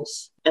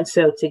feels. And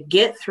so to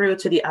get through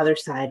to the other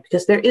side,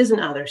 because there is an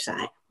other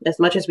side, as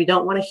much as we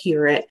don't want to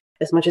hear it,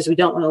 as much as we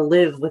don't want to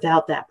live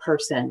without that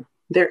person,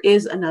 there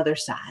is another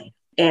side.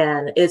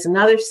 And it's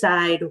another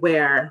side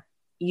where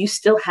you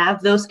still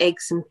have those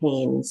aches and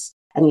pains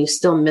and you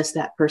still miss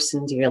that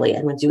person dearly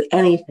and would do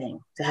anything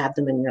to have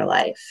them in your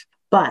life.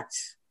 But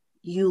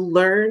you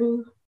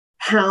learn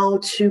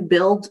how to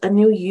build a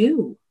new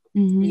you.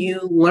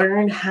 You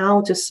learn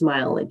how to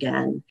smile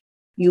again.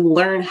 You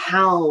learn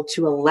how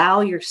to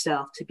allow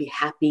yourself to be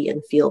happy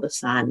and feel the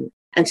sun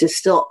and to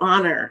still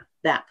honor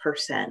that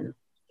person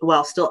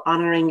while still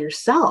honoring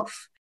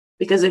yourself.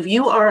 Because if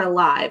you are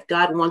alive,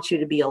 God wants you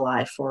to be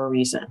alive for a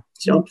reason.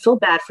 So don't feel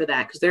bad for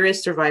that, because there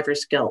is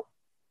survivor's guilt.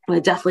 I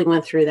definitely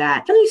went through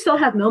that. And you still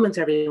have moments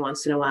every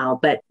once in a while,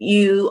 but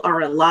you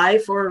are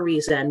alive for a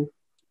reason.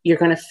 You're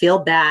going to feel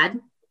bad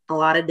a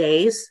lot of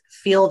days.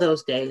 Feel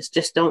those days.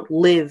 Just don't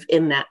live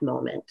in that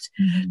moment.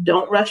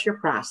 Don't rush your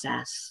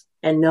process,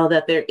 and know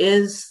that there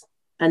is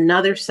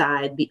another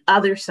side, the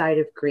other side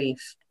of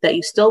grief, that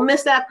you still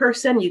miss that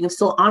person. You can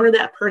still honor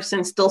that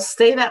person, still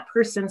say that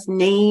person's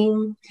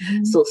name,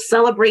 still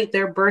celebrate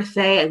their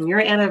birthday and your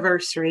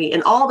anniversary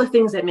and all the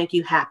things that make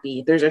you happy.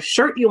 If there's a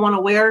shirt you want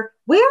to wear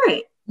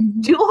it.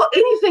 Do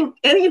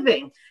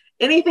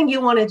anything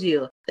you want to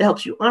do that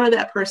helps you honor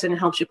that person and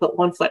helps you put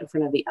one foot in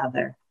front of the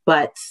other.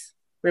 But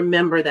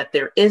remember that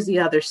there is the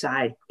other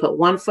side. Put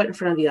one foot in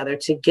front of the other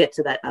to get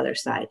to that other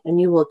side,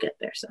 and you will get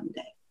there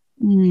someday.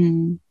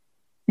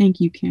 Thank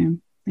you,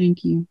 Kim.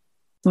 Thank you.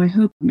 So I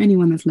hope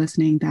anyone that's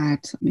listening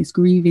that is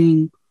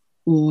grieving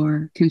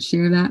or can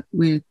share that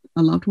with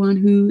a loved one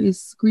who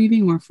is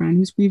grieving or a friend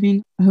who's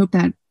grieving, I hope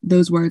that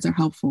those words are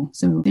helpful.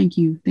 So thank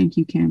you. Thank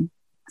you, Kim.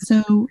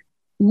 So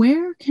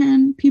where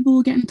can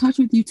people get in touch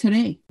with you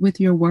today with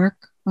your work?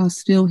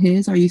 Still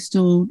His? Are you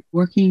still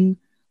working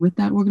with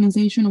that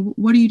organization? Or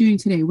what are you doing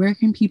today? Where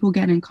can people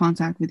get in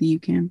contact with you,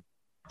 Kim?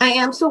 I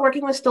am still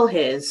working with Still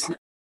His.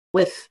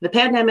 With the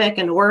pandemic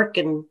and work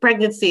and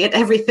pregnancy and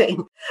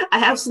everything, I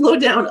have slowed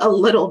down a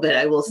little bit,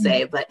 I will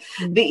say. But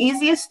the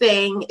easiest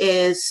thing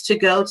is to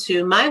go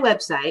to my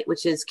website,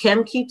 which is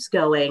Kim Keeps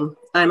Going.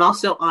 I'm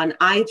also on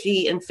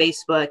IG and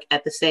Facebook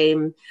at the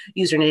same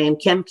username,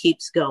 Kim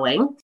Keeps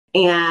Going.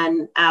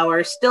 And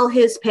our Still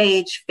His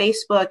page,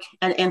 Facebook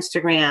and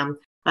Instagram,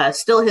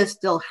 Still His,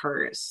 Still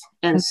Hers.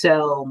 And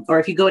so, or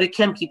if you go to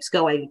Kim Keeps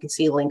Going, you can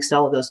see links to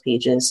all of those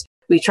pages.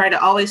 We try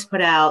to always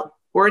put out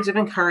words of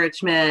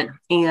encouragement,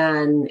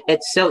 and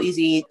it's so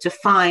easy to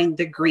find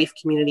the grief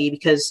community,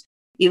 because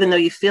even though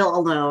you feel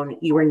alone,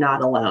 you are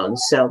not alone.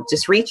 So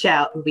just reach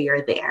out. We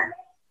are there.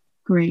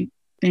 Great.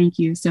 Thank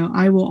you. So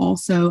I will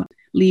also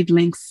leave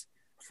links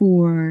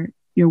for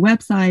your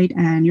website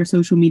and your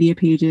social media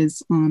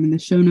pages in the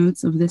show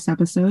notes of this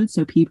episode,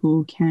 so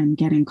people can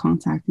get in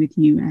contact with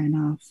you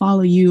and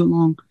follow you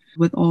along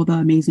with all the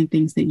amazing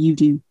things that you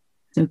do.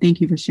 So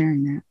thank you for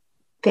sharing that.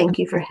 Thank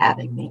you for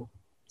having me.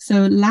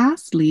 So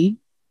lastly,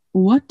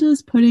 what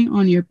does putting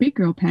on your big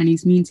girl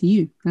panties mean to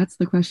you? That's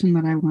the question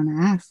that I want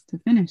to ask to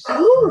finish.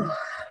 Ooh,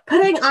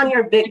 putting on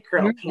your big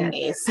girl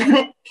panties.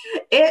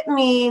 It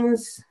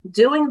means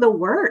doing the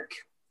work.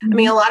 I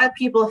mean, a lot of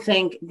people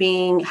think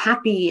being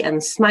happy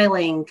and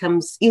smiling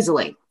comes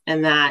easily,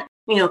 and that,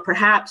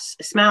 perhaps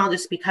smile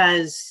just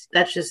because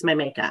that's just my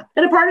makeup.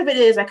 And a part of it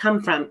is I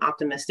come from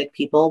optimistic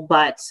people,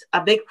 but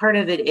a big part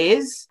of it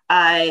is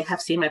I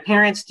have seen my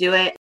parents do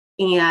it.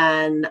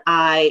 And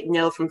I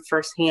know from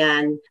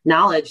firsthand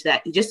knowledge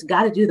that you just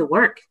got to do the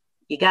work.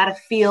 You got to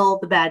feel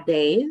the bad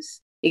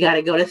days. You got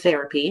to go to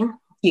therapy.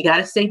 You got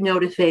to say no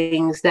to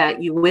things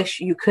that you wish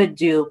you could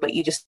do, but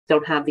you just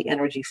don't have the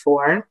energy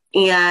for.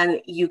 And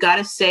you got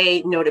to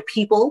say no to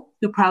people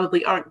who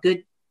probably aren't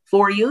good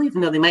for you,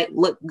 even though they might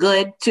look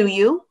good to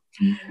you.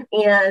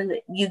 And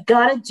you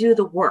got to do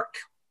the work.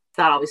 It's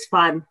not always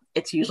fun.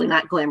 It's usually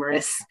not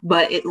glamorous,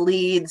 but it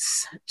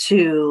leads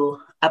to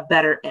a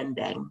better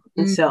ending.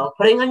 And so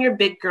putting on your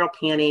big girl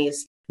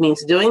panties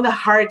means doing the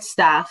hard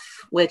stuff,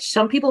 which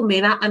some people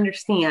may not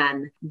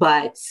understand,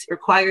 but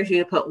requires you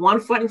to put one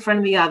foot in front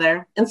of the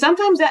other. And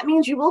sometimes that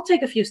means you will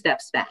take a few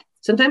steps back.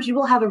 Sometimes you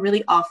will have a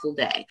really awful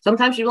day.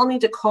 Sometimes you will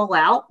need to call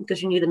out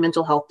because you need a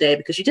mental health day,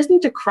 because you just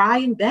need to cry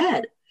in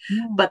bed.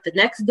 But the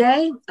next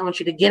day, I want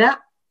you to get up,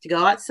 to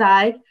go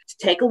outside, to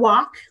take a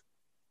walk,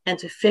 and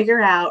to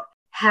figure out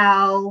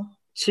how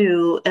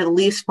to at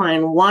least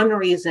find one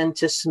reason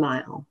to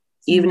smile,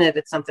 even if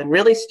it's something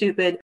really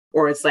stupid,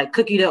 or it's like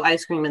cookie dough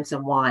ice cream and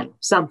some wine,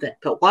 something.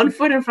 Put one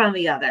foot in front of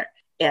the other.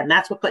 And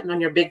that's what putting on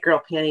your big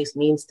girl panties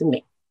means to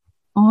me.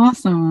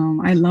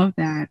 Awesome. I love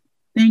that.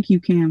 Thank you,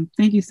 Kim.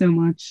 Thank you so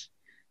much.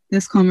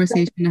 This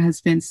conversation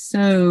has been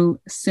so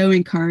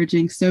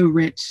encouraging, so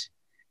rich.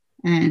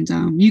 And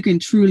you can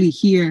truly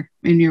hear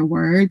in your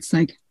words,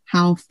 like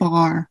how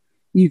far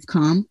you've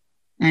come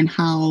and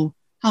how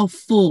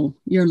full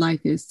your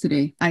life is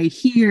today. I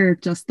hear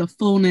just the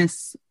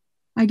fullness,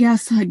 I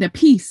guess, like the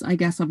peace, I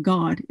guess, of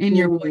God in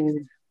your voice.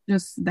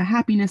 Just the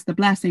happiness, the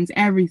blessings,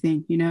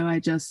 everything, I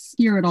just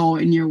hear it all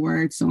in your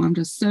words. So I'm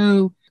just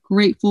so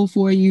grateful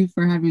for you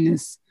for having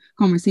this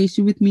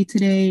conversation with me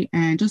today,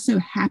 and just so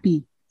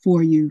happy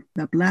for you,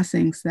 the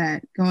blessings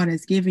that God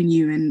has given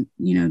you, and,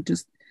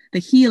 just the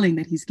healing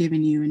that he's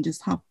given you, and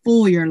just how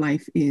full your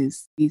life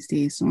is these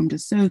days. So I'm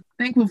just so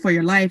thankful for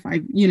your life.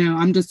 I'm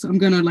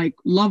going to like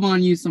love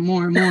on you some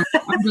more and more.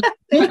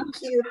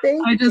 Thank you.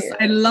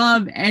 I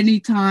love any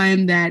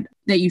time that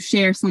you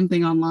share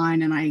something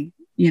online and I,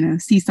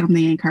 see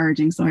something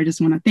encouraging. So I just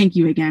want to thank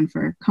you again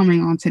for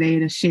coming on today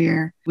to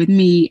share with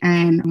me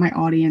and my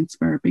audience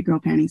for Big Girl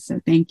Panties. So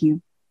thank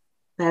you.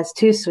 That's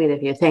too sweet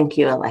of you. Thank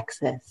you,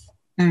 Alexis.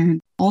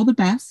 And all the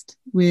best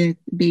with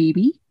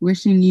baby.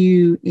 Wishing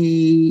you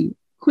a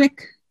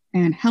quick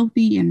and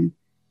healthy and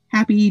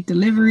happy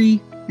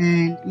delivery.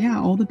 And yeah,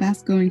 all the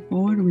best going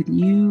forward with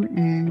you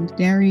and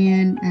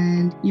Darian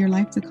and your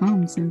life to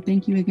come. So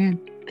thank you again.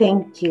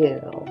 Thank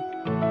you.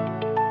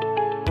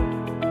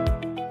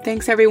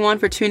 Thanks everyone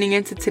for tuning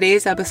in to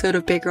today's episode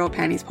of Big Girl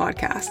Panties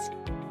Podcast.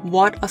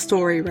 What a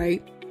story,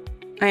 right?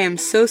 I am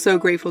so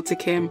grateful to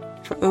Kim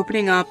for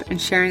opening up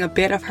and sharing a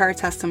bit of her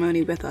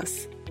testimony with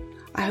us.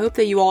 I hope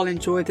that you all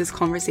enjoyed this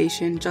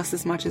conversation just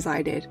as much as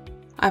I did.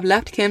 I've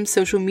left Kim's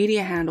social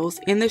media handles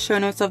in the show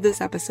notes of this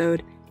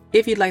episode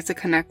if you'd like to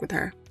connect with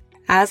her.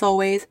 As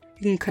always,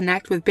 you can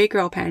connect with Big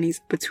Girl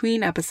Panties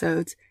between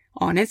episodes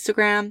on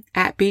Instagram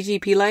at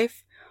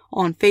BGPLife,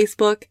 on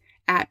Facebook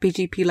at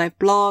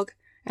BGPLifeblog,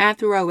 and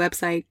through our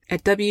website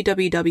at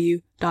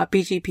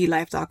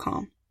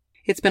www.bgplife.com.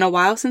 It's been a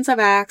while since I've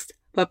asked,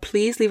 but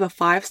please leave a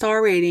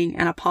 5-star rating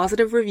and a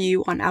positive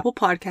review on Apple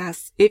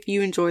Podcasts if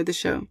you enjoyed the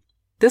show.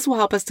 This will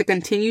help us to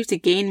continue to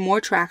gain more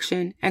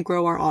traction and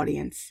grow our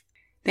audience.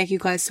 Thank you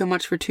guys so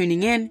much for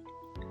tuning in.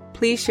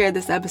 Please share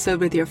this episode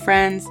with your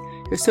friends,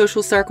 your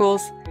social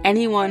circles,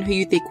 anyone who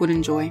you think would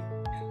enjoy.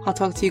 I'll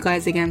talk to you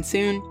guys again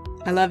soon.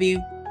 I love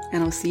you,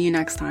 and I'll see you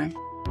next time.